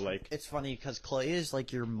well. It's funny because Klay is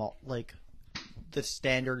like your the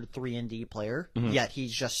standard 3-and-D player, Mm-hmm. yet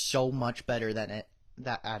he's just so much better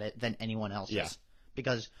at it than anyone else Yeah. is.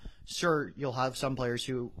 Because sure, you'll have some players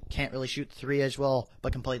who can't really shoot the three as well,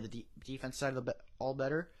 but can play the defense side of the ball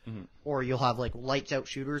better, Mm-hmm. or you'll have like lights out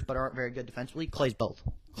shooters but aren't very good defensively. Clay's both.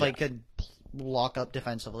 Clay could lock up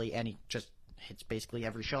defensively, and he just hits basically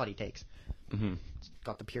every shot he takes. Mm-hmm.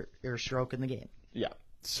 Got the pure stroke in the game. Yeah.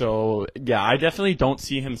 So yeah, I definitely don't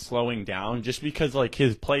see him slowing down, just because like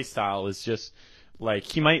his play style is just like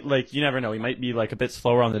he might, like, you never know, he might be like a bit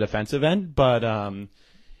slower on the defensive end, but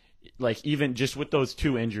like even just with those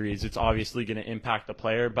 2 injuries, it's obviously going to impact the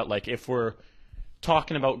player. But like if we're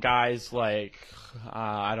talking about guys like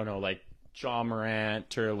I don't know, like Ja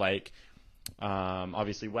Morant or like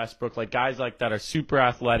obviously Westbrook, like guys like that are super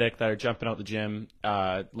athletic, that are jumping out the gym,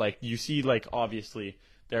 like you see like obviously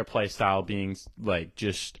their play style being like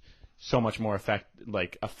just so much more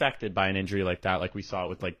affected by an injury like that, like we saw it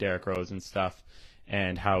with like Derrick Rose and stuff,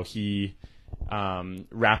 and how he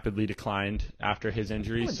rapidly declined after his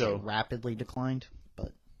injury. So rapidly declined,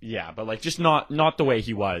 but yeah, but like just not the way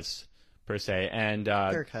he was per se. And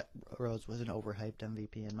Derrick Rose was an overhyped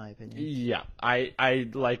MVP in my opinion. yeah, I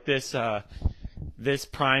like this this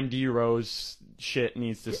prime D Rose shit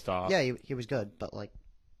needs to stop. Yeah, he was good, but like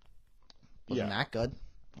wasn't Yeah. that good.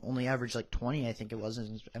 Only averaged like 20, I think it was in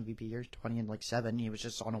his MVP years, 20 and like 7. He was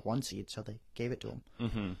just on a 1 seed, so they gave it to him.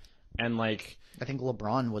 Mm-hmm. And like I think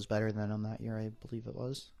LeBron was better than him that year. I believe it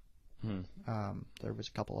was. Hmm. There was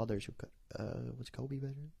a couple others who could. Was Kobe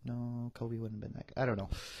better? No, Kobe wouldn't have been that good. I don't know,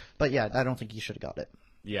 but yeah, I don't think he should have got it.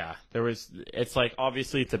 yeah, there was. It's like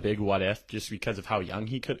obviously it's a big what if, just because of how young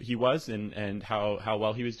he was and how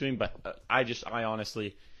well he was doing. But I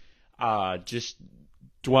honestly, just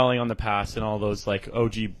dwelling on the past, and all those like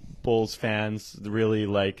OG Bulls fans really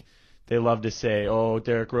like they love to say, oh,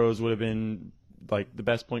 Derrick Rose would have been like the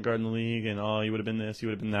best point guard in the league, and oh, he would have been this, he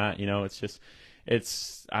would have been that. You know,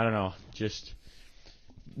 it's I don't know, just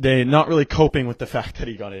they not really coping with the fact that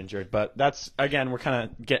he got injured. But that's, again, we're kind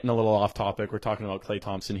of getting a little off topic. We're talking about Klay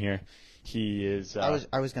Thompson here. He is. I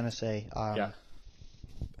was gonna say. Yeah.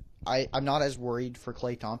 I'm not as worried for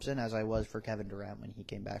Klay Thompson as I was for Kevin Durant when he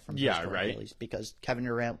came back from his torn right. Achilles, because Kevin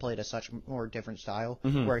Durant played a such more different style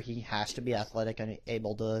Mm-hmm. where he has to be athletic and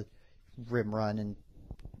able to rim run and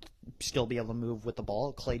still be able to move with the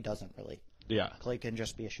ball. Klay doesn't really. Yeah. Klay can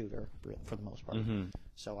just be a shooter for the most part. Mm-hmm.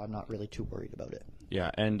 So I'm not really too worried about it.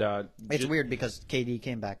 Yeah, and It's weird because KD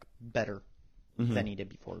came back better Mm-hmm. than he did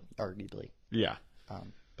before, arguably. Yeah.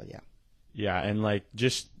 But yeah. Yeah, and like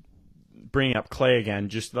just bringing up Klay again,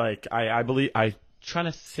 just like I believe I trying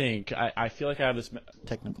to think. I feel like I have this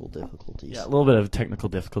Technical difficulties. a little bit of technical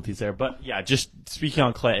difficulties there, but yeah, just speaking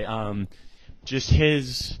on Klay, just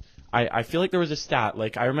his. I feel like there was a stat,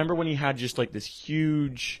 like I remember when he had just like this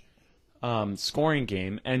huge scoring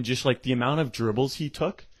game, and just like the amount of dribbles he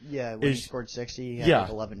took. Yeah, when he scored 60, he had Yeah. like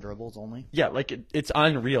 11 dribbles only. Yeah, like it's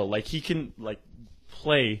unreal. Like he can like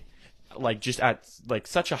play like just at like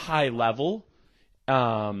such a high level,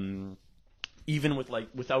 even with like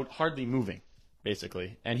without hardly moving,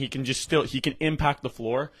 basically. And he can he can impact the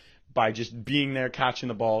floor by just being there, catching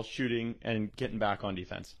the ball, shooting, and getting back on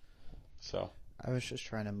defense. So I was just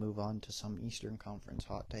trying to move on to some Eastern Conference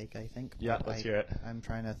hot take, I think. yeah, but let's hear it. I'm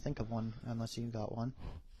trying to think of one, unless you got one.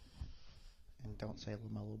 And don't say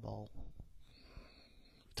LaMelo Ball.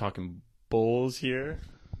 Talking Bulls here.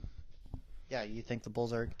 Yeah, you think the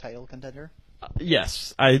Bulls are a title contender?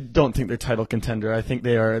 Yes, I don't think they're title contender. I think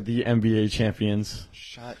they are the NBA champions.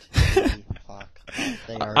 Shut the fuck up.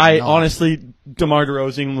 They are I not. honestly, DeMar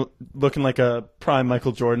DeRozan looking like a prime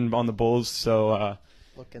Michael Jordan on the Bulls. So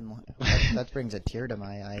Looking that brings a tear to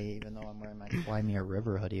my eye, even though I'm wearing my Fly Me a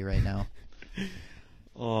River hoodie right now.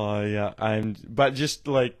 oh yeah, But just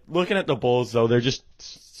like looking at the Bulls, though, they're just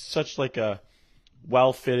such like a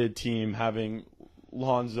well-fitted team, having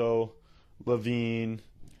Lonzo, Levine.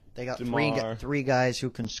 They got DeMar. three guys who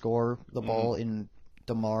can score the ball in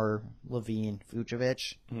DeMar, Levine,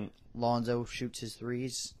 Vucevic. Mhm. Lonzo shoots his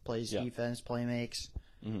threes, plays Yeah. defense, play makes.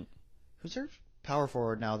 Mhm. Who's their power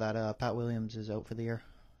forward now that Pat Williams is out for the year?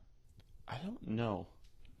 I don't know.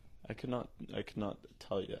 I could not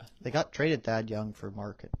tell you. They got traded Thad Young for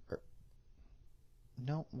Market.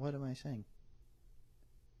 No, what am I saying?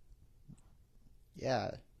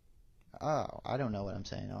 Yeah. Oh, I don't know what I'm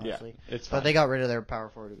saying, honestly. Yeah, it's But fine. they got rid of their power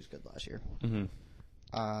forward who was good last year. Mhm.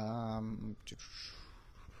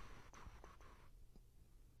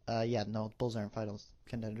 Yeah, no, Bulls aren't finals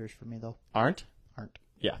contenders for me though. Aren't? Aren't.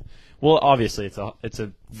 Yeah. Well, obviously it's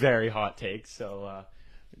a very hot take, so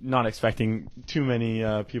not expecting too many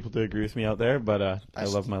people to agree with me out there, but I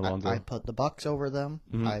love my Lonzo. I put the Bucks over them.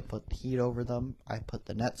 Mhm. I put the Heat over them. I put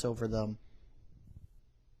the Nets over them.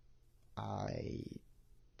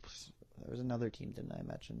 There was another team, didn't I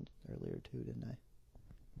mention earlier too, didn't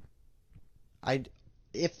I?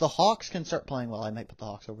 If the Hawks can start playing well, I might put the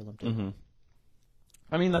Hawks over them too. Mm-hmm.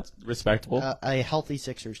 I mean, that's respectable. A healthy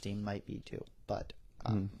Sixers team might be too, but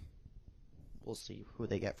Mhm. we'll see who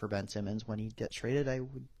they get for Ben Simmons when he gets traded. I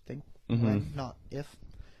would think, Mhm. when, not if,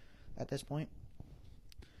 at this point.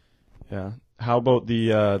 Yeah. How about the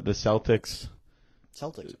Celtics?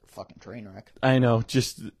 Celtics are a fucking train wreck. I know,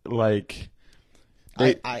 just like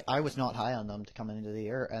I was not high on them to come into the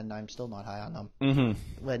year, and I'm still not high on them.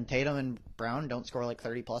 Mm-hmm. When Tatum and Brown don't score like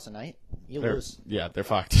 30 plus a night, you They're lose.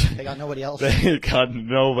 fucked. They got nobody else. They got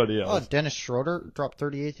nobody Oh, else. Dennis Schroeder dropped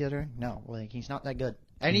 38 the other. No, like he's not that good.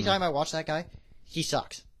 Anytime I watch that guy, he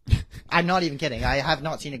sucks. I'm not even kidding. I have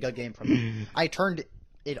not seen a good game from him. I turned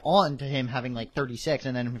it on to him having like 36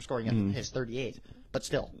 and then him scoring his 38. But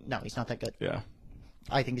still, no, he's not that good. Yeah.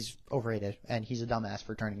 I think he's overrated, and he's a dumbass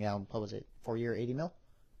for turning down, what was it, 4-year 80 mil?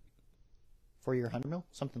 4-year 100 mil?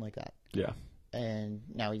 Something like that. Yeah. And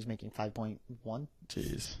now he's making 5.1.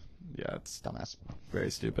 Jeez. Yeah, it's Dumbass. very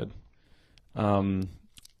stupid.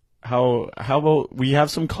 How about we have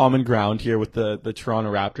some common ground here with the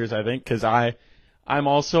Toronto Raptors, I think, because I'm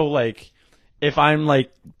also like, if I'm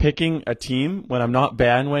like picking a team when I'm not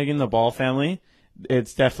bandwagoning the Ball family,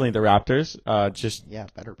 it's definitely the Raptors. Just Yeah,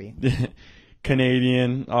 better be.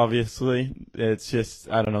 Canadian, obviously. It's just,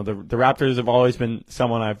 I don't know. The Raptors have always been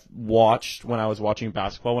someone I've watched when I was watching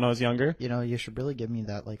basketball when I was younger. You know, you should really give me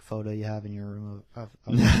that like photo you have in your room of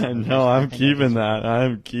No, I'm keeping that.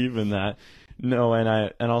 I'm keeping that. No,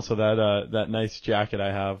 and also that nice jacket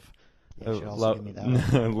I have. Yeah, you should also give me that one.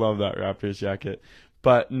 I love that Raptors jacket.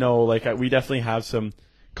 But no, like we definitely have some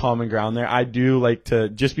common ground there. I do like to,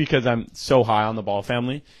 just because I'm so high on the Ball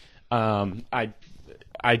family, I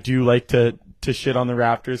do like to shit on the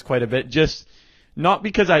Raptors quite a bit. Just not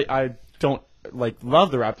because I don't like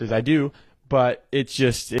love the Raptors, I do, but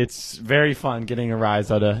it's very fun getting a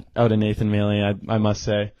rise out of Nathan Mealy, I must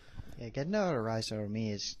say. Yeah, getting out of rise over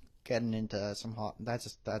me is getting into some hot.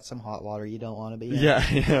 That's some hot water you don't want to be in.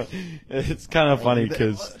 Yeah, it's kind of funny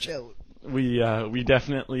because Watch out. we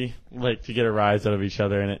definitely like to get a rise out of each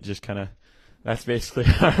other, and it just kind of, that's basically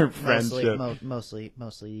our friendship.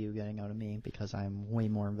 Mostly you getting out of me because I'm way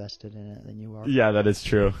more invested in it than you are. Yeah, that is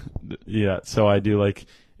true. Yeah, so I do like.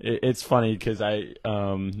 It's funny because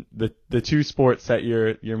the two sports that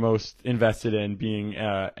you're most invested in being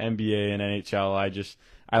NBA and NHL.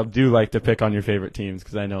 I do like to pick on your favorite teams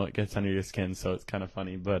because I know it gets under your skin, so it's kind of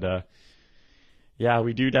funny. But yeah,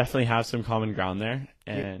 we do definitely have some common ground there.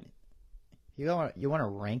 And you want to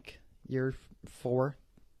rank your 4,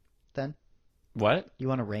 then? what? You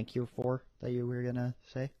want to rank your 4 that you were gonna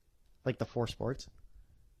say, like the 4 sports?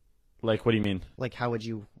 Like, what do you mean? Like, how would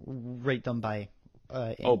you rate them by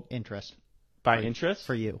interest By interest?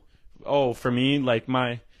 for you? Oh, for me, like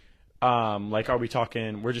my, like, are we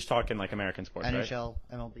talking? We're just talking like American sports, right? NHL,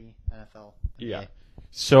 MLB, NFL. NBA. Yeah.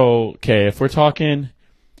 So, okay, if we're talking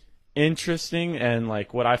interesting and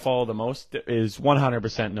like what I follow the most is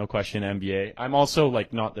 100% no question NBA. I'm also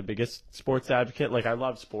like not the biggest sports advocate. Like I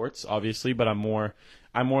love sports, obviously, but I'm more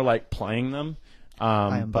like playing them.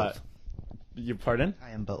 I am but both. You pardon?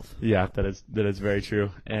 I am both. Yeah, that is very true.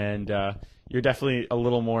 And you're definitely a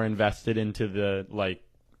little more invested into the like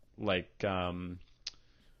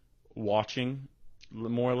watching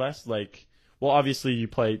more or less. Like, well, obviously you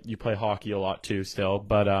play hockey a lot too still,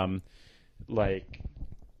 but like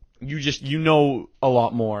you know a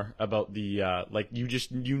lot more about the like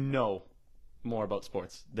you know more about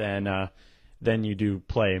sports than you do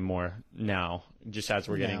play more now, just as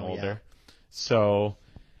we're getting older. Yeah. So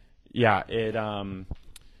yeah,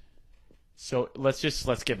 so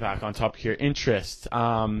let's get back on topic here. Interest.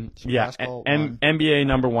 Yeah, NBA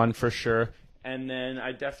number 1 for sure. And then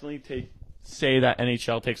I definitely say that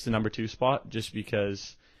NHL takes the number 2 spot just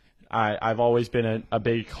because I've always been a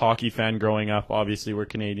big hockey fan growing up. Obviously, we're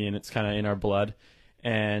Canadian. It's kind of in our blood.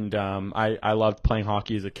 And I loved playing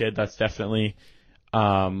hockey as a kid. That's definitely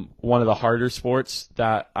one of the harder sports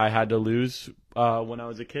that I had to lose when I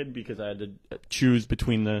was a kid, because I had to choose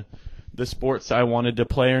between the sports I wanted to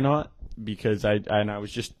play or not, because I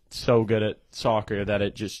was just so good at soccer that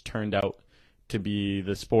it just turned out to be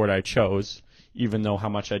the sport I chose, even though how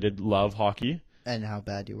much I did love hockey. And how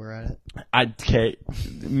bad you were at it. Okay,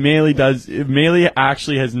 Maley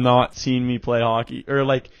actually has not seen me play hockey, or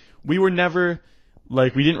like we were never.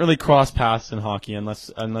 Like, we didn't really cross paths in hockey unless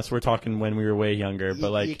we're talking when we were way younger.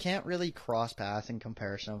 But like, you can't really cross paths and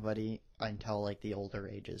compare somebody until like the older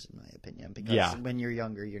ages, in my opinion. Because when you're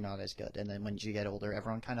younger, you're not as good, and then when you get older,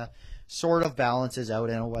 everyone kind of sort of balances out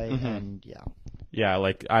in a way. And yeah,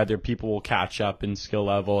 like either people will catch up in skill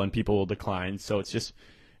level and people will decline. So it's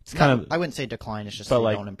kind of, I wouldn't say decline. It's just but they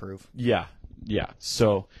like, don't improve. Yeah.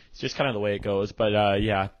 So it's just kind of the way it goes. But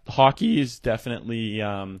hockey is definitely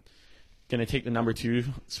going to take the number 2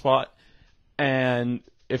 spot. And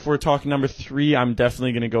if we're talking number 3, I'm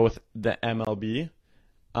definitely going to go with the MLB.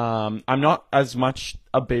 I'm not as much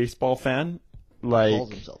a baseball fan. Like,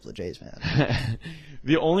 Calls himself the Jays fan.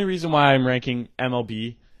 The only reason why I'm ranking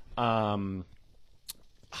MLB higher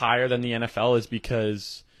than the NFL is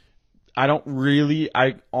because I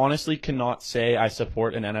honestly cannot say I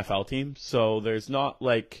support an NFL team. So there's not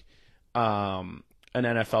like an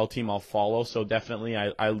NFL team I'll follow. So definitely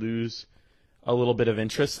I lose a little bit of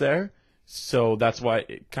interest there. So that's why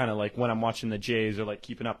it kind of like when I'm watching the Jays or like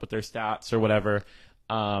keeping up with their stats or whatever,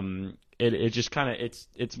 it just kind of,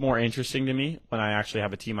 it's more interesting to me when I actually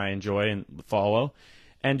have a team I enjoy and follow.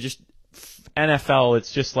 And just NFL,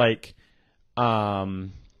 it's just like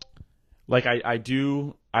I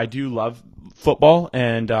do love football,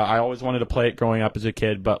 and I always wanted to play it growing up as a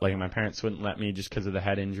kid, but like my parents wouldn't let me just because of the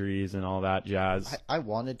head injuries and all that jazz. I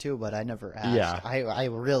wanted to, but I never asked. Yeah. I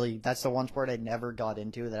really, that's the one sport I never got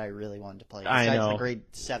into that I really wanted to play. I know. The grade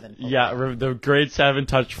 7 football. Yeah, the grade 7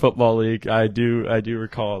 touch football league. I do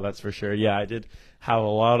recall, that's for sure. Yeah, I did have a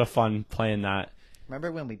lot of fun playing that.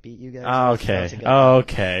 Remember when we beat you guys?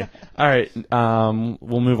 Okay. All right.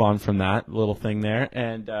 We'll move on from that little thing there.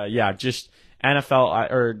 And just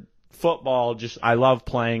NFL or football, just I love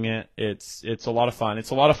playing it. It's a lot of fun.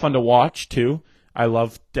 It's a lot of fun to watch too. I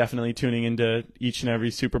love definitely tuning into each and every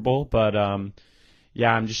Super Bowl, but I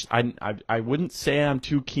wouldn't say I'm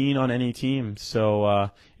too keen on any team.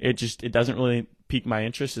 So it doesn't really pique my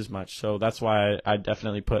interest as much. So that's why I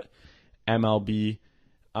definitely put MLB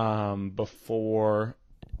before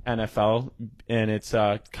NFL, and it's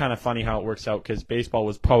kind of funny how it works out because baseball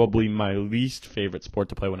was probably my least favorite sport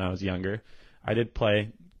to play when I was younger. I did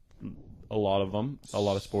play a lot of them, a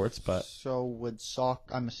lot of sports, but so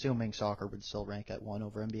I'm assuming soccer would still rank at 1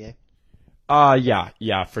 over NBA.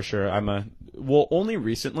 Yeah, for sure. Only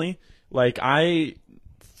recently, like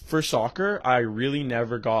for soccer, I really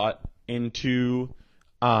never got into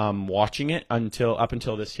watching it up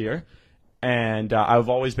until this year. And I've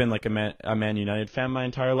always been like a Man United fan my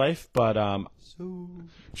entire life, but but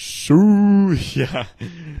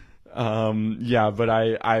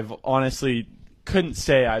I've honestly couldn't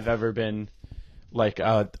say I've ever been like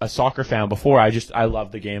a soccer fan before. I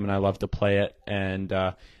love the game and I love to play it, and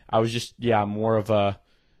I was just more of a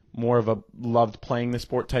loved playing the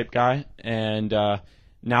sport type guy. And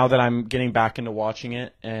now that I'm getting back into watching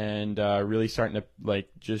it and really starting to like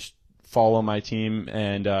just follow my team,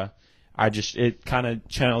 and it kind of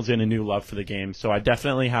channels in a new love for the game. So I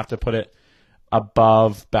definitely have to put it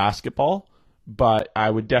above basketball, but I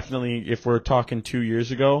would definitely, if we're talking 2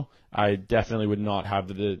 years ago, I definitely would not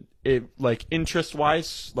have like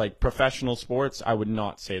interest-wise, like professional sports, I would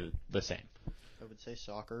not say the same. I would say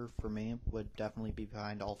soccer for me would definitely be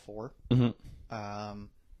behind all 4. Mm-hmm.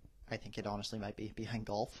 I think it honestly might be behind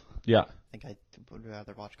golf. Yeah. I think I would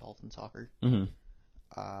rather watch golf than soccer. Mm-hmm.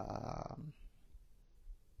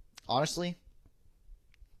 Honestly,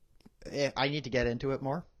 I need to get into it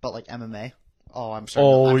more, but like MMA. I'm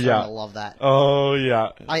starting to love that. Oh,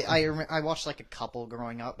 yeah. I watched like a couple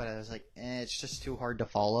growing up, but I was like, it's just too hard to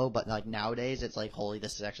follow. But like nowadays, it's like, holy,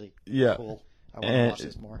 this is actually cool. I want to watch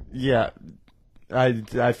this more. Yeah.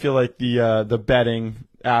 I feel like the betting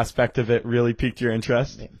aspect of it really piqued your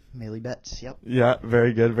interest. Melee bets, yep. Yeah,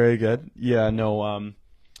 very good, very good. Yeah, no,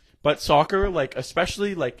 but soccer, like,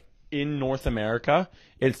 especially like in North America,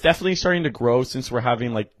 it's definitely starting to grow since we're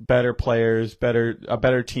having like better players, a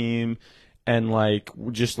better team, and like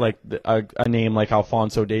just like a name like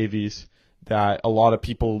Alphonso Davies that a lot of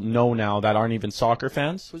people know now that aren't even soccer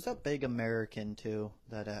fans. Who's that big American too?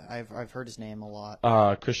 That I've heard his name a lot.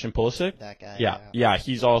 Christian Pulisic. That guy. Yeah.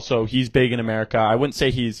 He's big in America. I wouldn't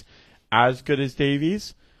say he's as good as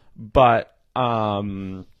Davies, but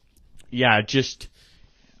just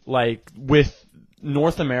like with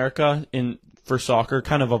North America for soccer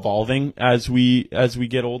kind of evolving as we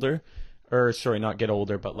get older, or sorry, not get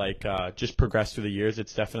older, but like just progress through the years.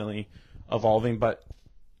 It's definitely evolving, but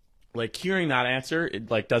like hearing that answer, it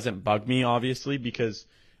like doesn't bug me obviously, because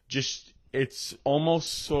just it's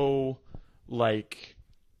almost so like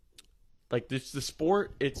this the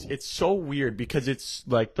sport. It's so weird because it's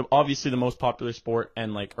like obviously the most popular sport,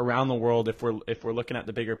 and like around the world, if we're looking at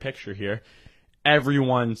the bigger picture here,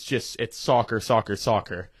 everyone's just it's soccer,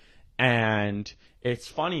 and it's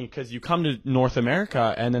funny because you come to North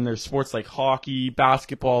America and then there's sports like hockey,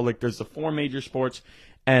 basketball, like there's the 4 major sports,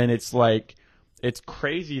 and it's like it's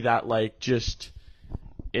crazy that like just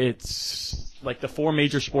it's like the 4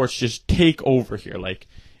 major sports just take over here. Like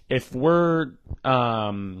if we're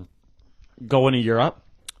going to Europe,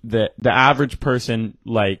 the average person,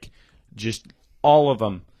 like just all of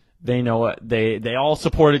them, they know it. They all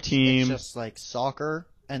support a team. It's just like soccer,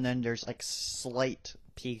 and then there's like slight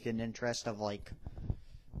peak in interest of like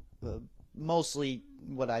mostly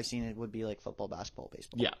what I've seen it would be like football, basketball,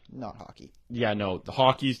 baseball. Yeah, not hockey. Yeah, no, the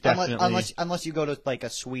hockey's definitely unless you go to like a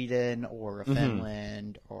Sweden or a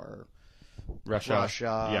Finland or Russia.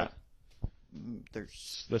 Yeah,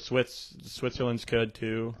 there's the Switzerland's good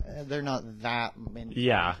too. They're not that into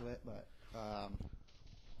it, but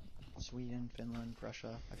Sweden, Finland,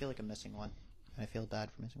 Russia. I feel like I'm missing one. I feel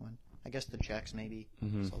bad for missing one. I guess the Czechs maybe,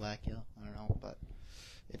 Slovakia. I don't know, but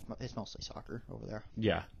it's mostly soccer over there.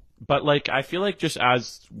 Yeah. But, like, I feel like just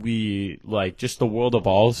as we, like, just the world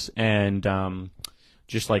evolves and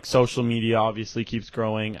just, like, social media obviously keeps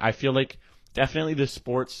growing, I feel like definitely the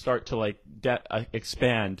sports start to, like,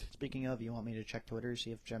 expand. Speaking of, you want me to check Twitter,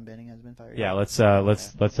 see if Jem Benning has been fired? Yeah, let's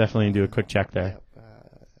definitely do a quick check there.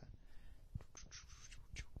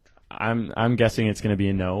 I'm guessing it's going to be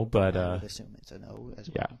a no, but... I would assume it's a no as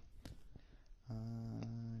well. Yeah.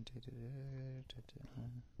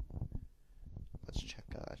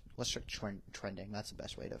 Let's check trending. That's the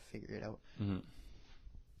best way to figure it out.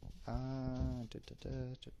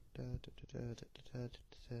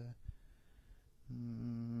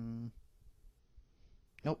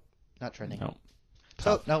 Nope, not trending. No.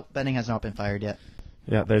 So, no, Benning has not been fired yet.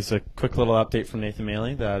 Yeah, there's a quick little update from Nathan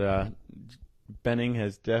Maley that Benning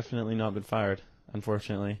has definitely not been fired,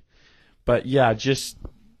 unfortunately. But yeah, just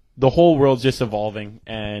the whole world's just evolving,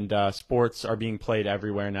 and sports are being played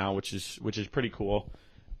everywhere now, which is pretty cool.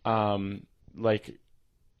 Like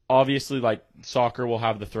obviously, like soccer will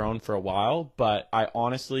have the throne for a while, but I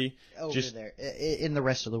honestly there in the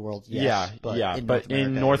rest of the world, yes. But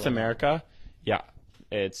in North America,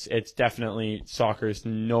 it's definitely soccer's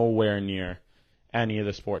nowhere near any of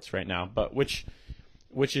the sports right now. But which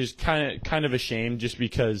is kind of a shame, just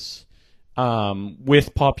because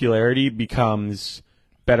with popularity becomes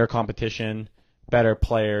better competition, better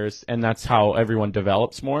players, and that's how everyone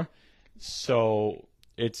develops more. So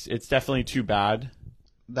it's definitely too bad.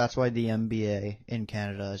 That's why the NBA in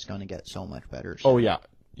Canada is going to get so much better. Oh yeah.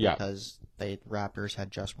 Because the Raptors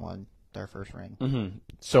had just won their first ring. Mm-hmm.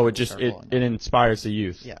 So it inspires the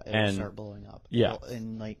youth. Yeah, it'll start blowing up. Yeah,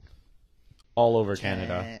 in like all over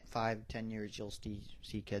Canada. 5-10 years, you'll see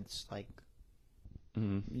kids like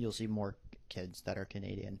you'll see more kids that are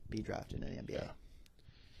Canadian be drafted in the NBA. Yeah.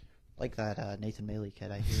 Like that Nathan Maley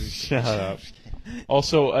kid, I hear. Shut up.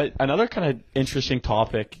 Also, another kind of interesting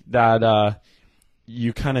topic that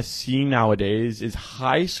you kind of see nowadays is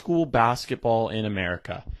high school basketball in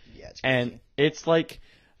America. Yeah, it's crazy. And it's like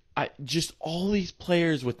just all these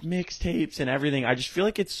players with mixtapes and everything. I just feel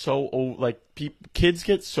like it's so kids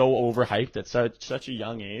get so overhyped at such a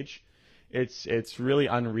young age. It's really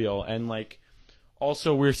unreal. And like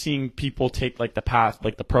also we're seeing people take like the path,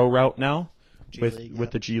 like the pro route now.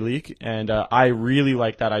 With the G League, and I really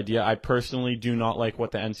like that idea. I personally do not like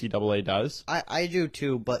what the NCAA does. I do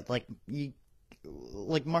too, but NCAA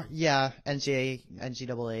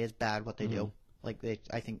is bad what they do. Like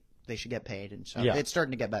I think they should get paid, and so it's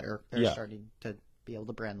starting to get better. They're starting to be able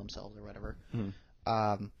to brand themselves or whatever.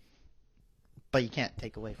 But you can't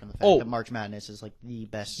take away from the fact that March Madness is like the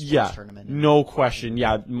best sports tournament. No question.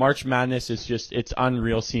 Yeah, March Madness is it's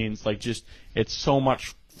unreal scenes. Like it's so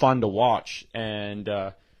much fun to watch and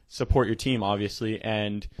support your team, obviously,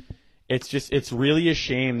 and it's really a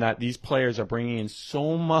shame that these players are bringing in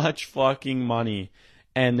so much fucking money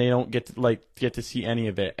and they don't get to see any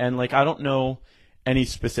of it. And like I don't know any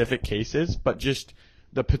specific cases, but just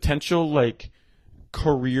the potential like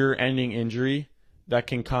career-ending injury that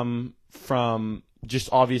can come from just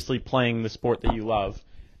obviously playing the sport that you love.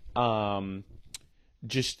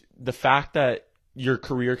 Just the fact that your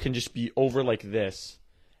career can just be over like this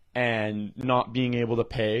and not being able to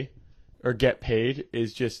pay or get paid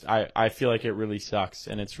is just, I feel like it really sucks,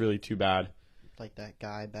 and it's really too bad. Like that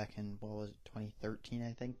guy back in, what was it, 2013,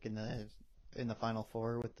 I think, in the Final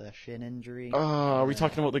Four with the shin injury. Are we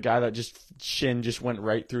talking about the guy that shin just went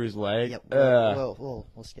right through his leg? Yep. We'll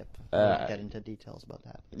skip. We'll get into details about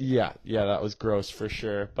that. Yeah, that was gross for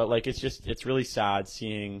sure. But like, it's really sad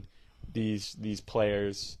seeing these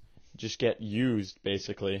players just get used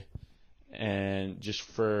basically, and just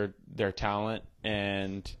for their talent.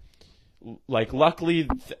 And like, luckily,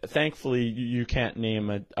 thankfully, you can't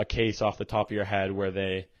name a case off the top of your head where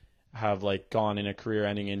they have like gone in a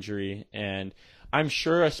career-ending injury. And I'm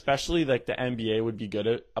sure especially like the NBA would be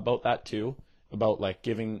good about that too, about like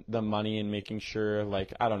giving them money and making sure,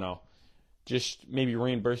 like, I don't know, just maybe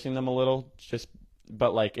reimbursing them a little,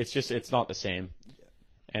 but like it's not the same.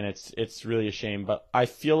 And it's really a shame. But I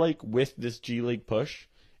feel like with this G League push,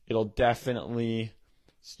 you'll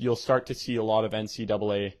start to see a lot of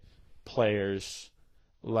NCAA players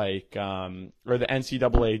like or the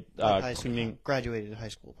NCAA cleaning graduated high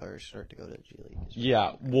school players start to go to G League.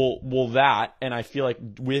 Yeah, well that, and I feel like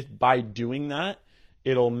by doing that,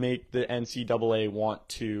 it'll make the NCAA want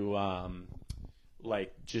to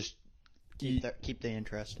like just keep the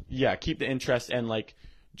interest. Yeah, keep the interest, and like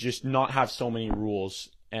just not have so many rules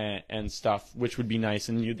and stuff, which would be nice.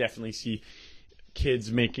 And you definitely see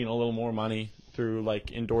kids making a little more money through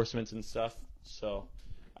like endorsements and stuff. So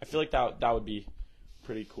I feel like that would be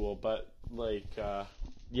pretty cool. But like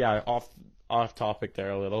off topic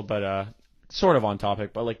there a little, but sort of on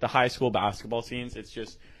topic. But like the high school basketball scenes,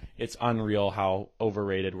 it's unreal how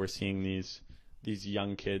overrated we're seeing these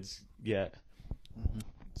young kids get. Mm-hmm.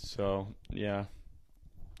 So yeah,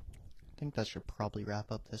 I think that should probably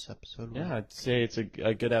wrap up this episode. Yeah, I'd say it's a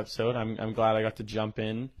good episode. I'm glad I got to jump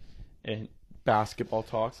in and basketball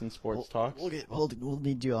talks and sports talks. We'll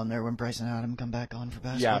need you on there when Bryce and Adam come back on for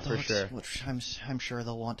basketball. Yeah, talks, for sure. Which I'm sure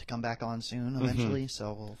they'll want to come back on soon eventually.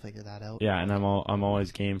 So we'll figure that out. Yeah, and I'm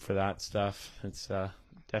always game for that stuff. It's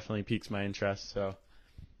definitely piques my interest. So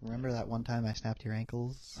remember that one time I snapped your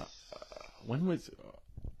ankles? When was?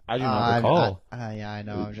 I do not recall. Yeah, I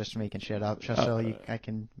know. I'm just making shit up just so I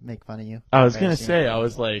can make fun of you. I was gonna say, I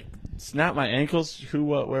was like, snap my ankles. Who,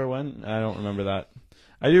 what, where, when? I don't remember that.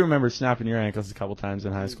 I do remember snapping your ankles a couple times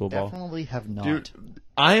in high school ball. Definitely have not. Dude,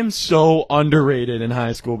 I am so underrated in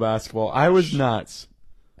high school basketball. I was nuts.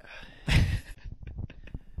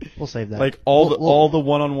 We'll save that. Like all the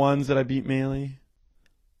one-on-ones that I beat Melee.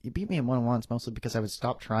 You beat me in one-on-ones mostly because I would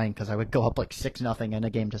stop trying because I would go up like 6-0 in a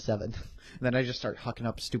game to 7. Then I just start hucking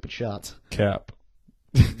up stupid shots. Cap.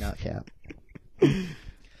 Not cap.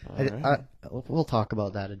 Right. We'll talk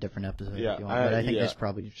about that a different episode if you want, but I think this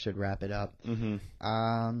probably should wrap it up.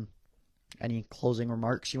 Mm-hmm. Any closing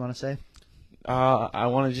remarks you want to say? I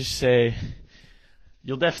want to just say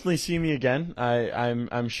you'll definitely see me again.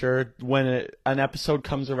 I'm sure when an episode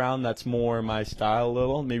comes around that's more my style a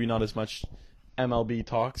little, maybe not as much MLB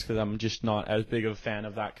talks because I'm just not as big of a fan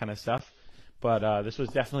of that kind of stuff. But this was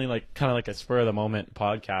definitely kind of like a spur of the moment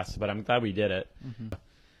podcast. But I'm glad we did it. Mm-hmm.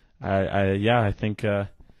 I think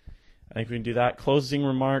we can do that. Closing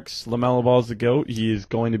remarks: LaMelo Ball's the GOAT. He is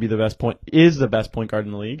going to be the best point guard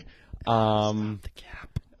in the league. Stop the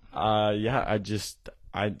cap. Yeah,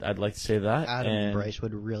 I'd like to say that. Adam and Bryce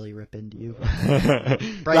would really rip into you.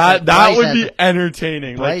 Bryce would be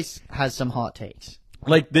entertaining. Bryce has some hot takes.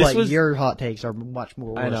 Your hot takes are much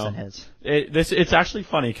more worse than his. It's actually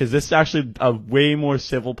funny because this is actually a way more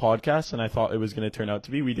civil podcast than I thought it was going to turn out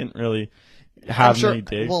to be. We didn't really have many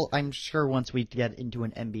digs. Well, I'm sure once we get into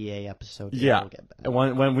an NBA episode, yeah, we'll get better.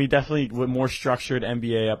 When we definitely with more structured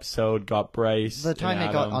NBA episode got Bryce. The time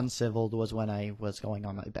it got uncivil was when I was going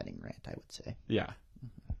on my betting rant, I would say. Yeah.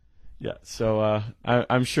 Yeah, so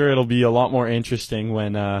I'm sure it'll be a lot more interesting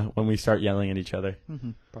when we start yelling at each other. Mm-hmm,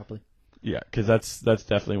 probably. Yeah, because that's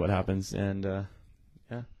definitely what happens, and yeah.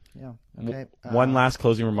 Yeah. Okay. One last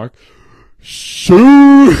closing remark.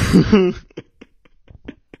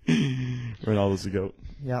 Ronaldo's the GOAT.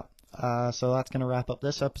 Yeah. So that's gonna wrap up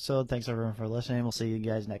this episode. Thanks everyone for listening. We'll see you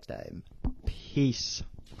guys next time. Peace.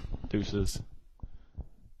 Deuces.